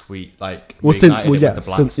that tweet reignited Well, it with the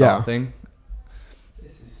Black Star thing.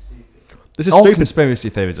 This is stupid. This is All stupid. conspiracy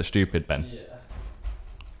theories are stupid, Ben. Yeah.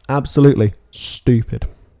 Absolutely stupid.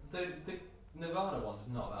 The Nirvana one's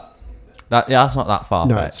not that stupid. That's not that far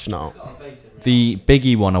No, fetched. it's not. It's got a base in The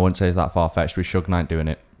Biggie one, I wouldn't say is that far fetched. With Suge Knight doing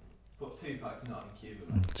it. But Tupac's not in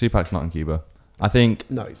Cuba. Man. Tupac's not in Cuba. I think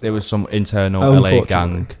No, it's there not. was some internal LA Unfortunately.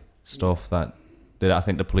 gang stuff that did. I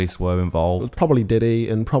think the police were It was involved. probably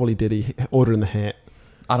Diddy ordering the hit.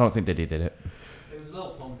 I don't think Diddy did it. It was Lil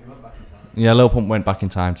Pump who went back in time. Yeah, Lil Pump went back in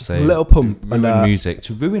time to say Lil Pump to ruin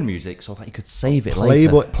and, music so that he could save it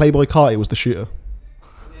later. Playboy Carti was the shooter.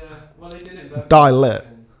 Yeah, well, he did it. Very Die lit.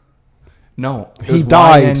 No, it He was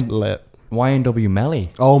died lit. YNW Melly.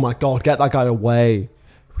 Oh my god, get that guy away.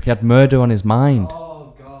 He had murder on his mind.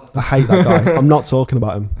 Oh god. I hate that guy. I'm not talking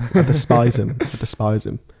about him. I despise him.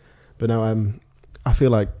 But no, I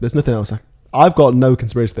feel like there's nothing else. I've got no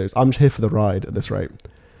conspiracy theories. I'm just here for the ride at this rate.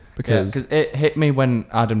 Because Because it hit me when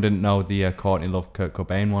Adam didn't know the Courtney Love Kurt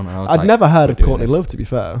Cobain one. And I was I'd like, never heard we're of doing Courtney this. Love, to be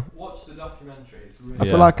fair. Watch the documentary. It's really I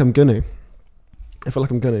Yeah. feel like I'm gonna.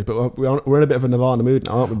 But we're in a bit of a Nirvana mood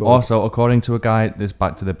now, aren't we, boys? Also, according to a guy, this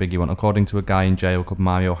back to the Biggie one. According to a guy in jail called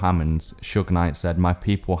Mario Hammonds, Suge Knight said, "My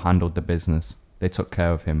people handled the business. They took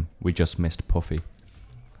care of him. We just missed Puffy."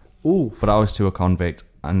 Ooh. But I was to a convict,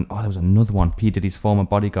 and there was another one. P Diddy's former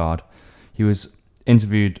bodyguard. He was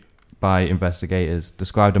interviewed by investigators.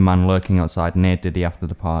 Described a man lurking outside near Diddy after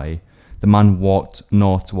the party. The man walked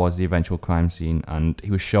north towards the eventual crime scene, and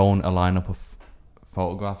he was shown a lineup of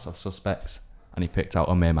photographs of suspects, and he picked out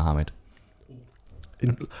Amir Mohammed.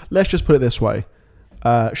 Let's just put it this way.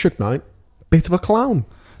 Suge Knight, bit of a clown.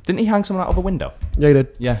 Didn't he hang someone out of a window? Yeah, he did.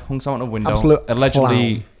 Yeah, hung someone out of a window. Absolute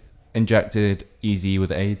Allegedly clown. injected Eazy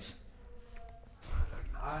with AIDS.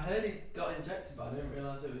 I heard he got injected, but I didn't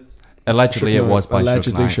realise it was. Allegedly, it was by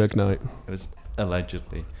Allegedly Suge Knight. Suge Knight. It was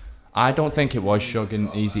allegedly. I don't think it was Suge in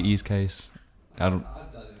Eazy-E's case. I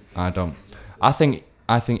don't. I think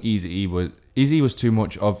Eazy-E was too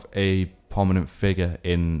much of a prominent figure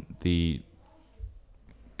in the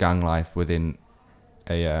gang life within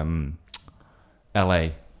a LA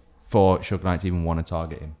for Suge Knight to even want to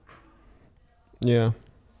target him. Yeah.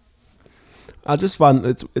 I just find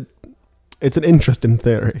it's an interesting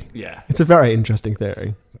theory. Yeah. It's a very interesting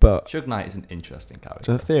theory, but Suge Knight is an interesting it's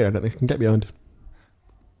character. a theory I don't think I can get behind.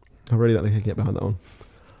 I really don't think I can get behind that one.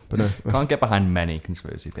 But no, Can't get behind many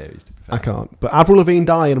conspiracy theories, to be fair. I can't. But Avril Lavigne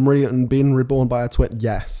dying and being reborn by a twin,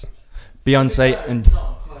 yes. Beyonce It's and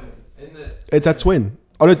not a clone. In the, It's a twin.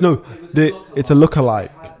 Oh, no, it's a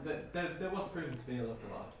lookalike. There was proven to be a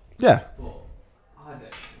lookalike, Yeah. but I don't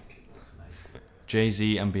think it was, mate.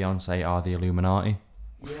 Jay-Z and Beyonce are the Illuminati.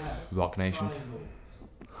 Yeah. Rock Nation.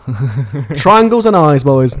 Triangle. Triangles and eyes,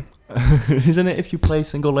 boys. Isn't it if you play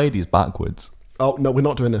single ladies backwards? Oh, no, we're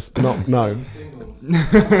not doing this. No. Singles.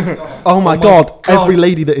 Oh my god. Every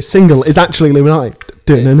lady that is single is actually Illuminati.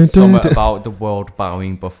 It's something about the world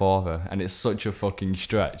bowing before her, and it's such a fucking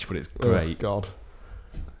stretch, but it's Oh, great. God.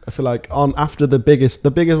 I feel like after the biggest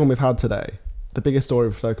one we've had today, the biggest story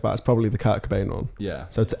we've spoke about is probably the Kurt Cobain one. Yeah.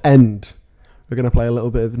 So to end, we're going to play a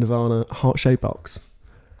little bit of Nirvana Heart Shaped Box.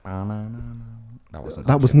 That wasn't.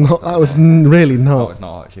 That was not. That was really That not. was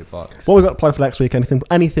not Heart Shaped Box. What we got to play for next week? Anything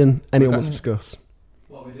anyone got wants to any- discuss?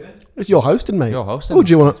 What are we doing? It's your hosting, mate. You're hosting. What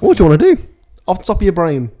do you want to do? Off the top of your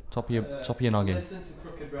brain. Top of your noggin. Listen to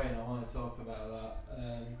Crooked Brain. I want to talk about that.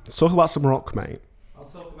 Let's talk about some rock, mate. I'll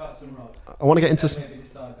talk about some rock. I want to get into. Maybe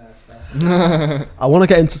decide that. I want to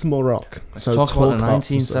get into some more rock. Let's So talk about the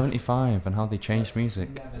some stuff. 1975 and how they changed music.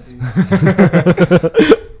 Never do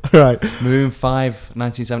that. Right. Maroon 5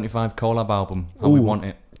 1975 collab album. How we Ooh. want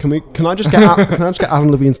it. Can I just get Adam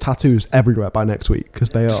Levine's tattoos everywhere by next week? Because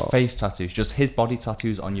they Just are face tattoos. Just his body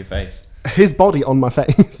tattoos on your face. his body on my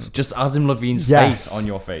face. Just Adam Levine's Yes. face on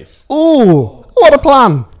your face. Ooh, what a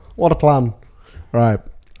plan! What a plan! Right,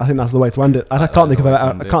 I think that's the way to end it. I can't think of a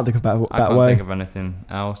better. I can't think of a I better can't way. think of anything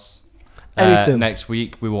else. Anything. Next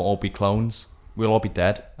week we will all be clones. We'll all be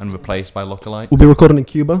dead and replaced by lookalikes. We'll be recording in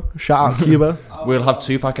Cuba. Shout out Cuba. We'll have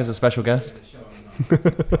Tupac as a special guest.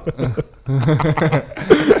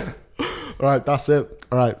 Right, that's it.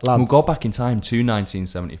 All right, lads. We'll go back in time to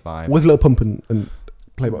 1975. with Little Pump and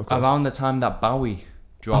Playboy, of course. Around the time that Bowie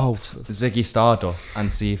dropped Ziggy Stardust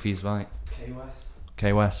and see if he's right. K West.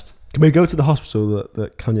 K West. Can we go to the hospital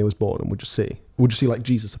that Kanye was born and we'll just see? We'll just see like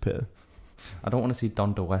Jesus appear. I don't want to see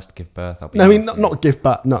Donda West give birth. I'll be No, I mean honest. not give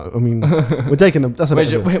back. No, I mean we're taking them. That's a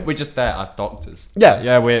bit of a- We're just there as doctors. Yeah.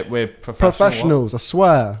 Yeah, we're professionals. I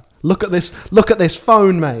swear. Look at this. Look at this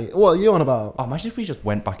phone, mate. What are you on about? Oh, imagine if we just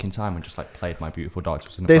went back in time and just like played My Beautiful Dark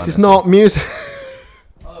Twisted This is Fantasy. not music.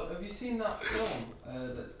 Oh, have you seen that film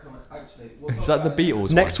that's coming? Actually, we'll Is talk that the about it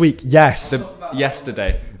Beatles? Next one? week, yes. The,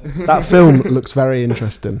 yesterday. That film looks very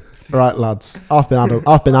interesting. All right, lads. I've been Adam.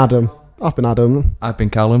 I've been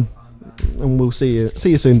Callum. And we'll see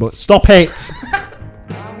you soon. But stop it.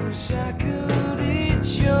 I wish I could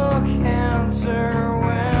eat your cancer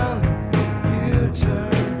when you turn.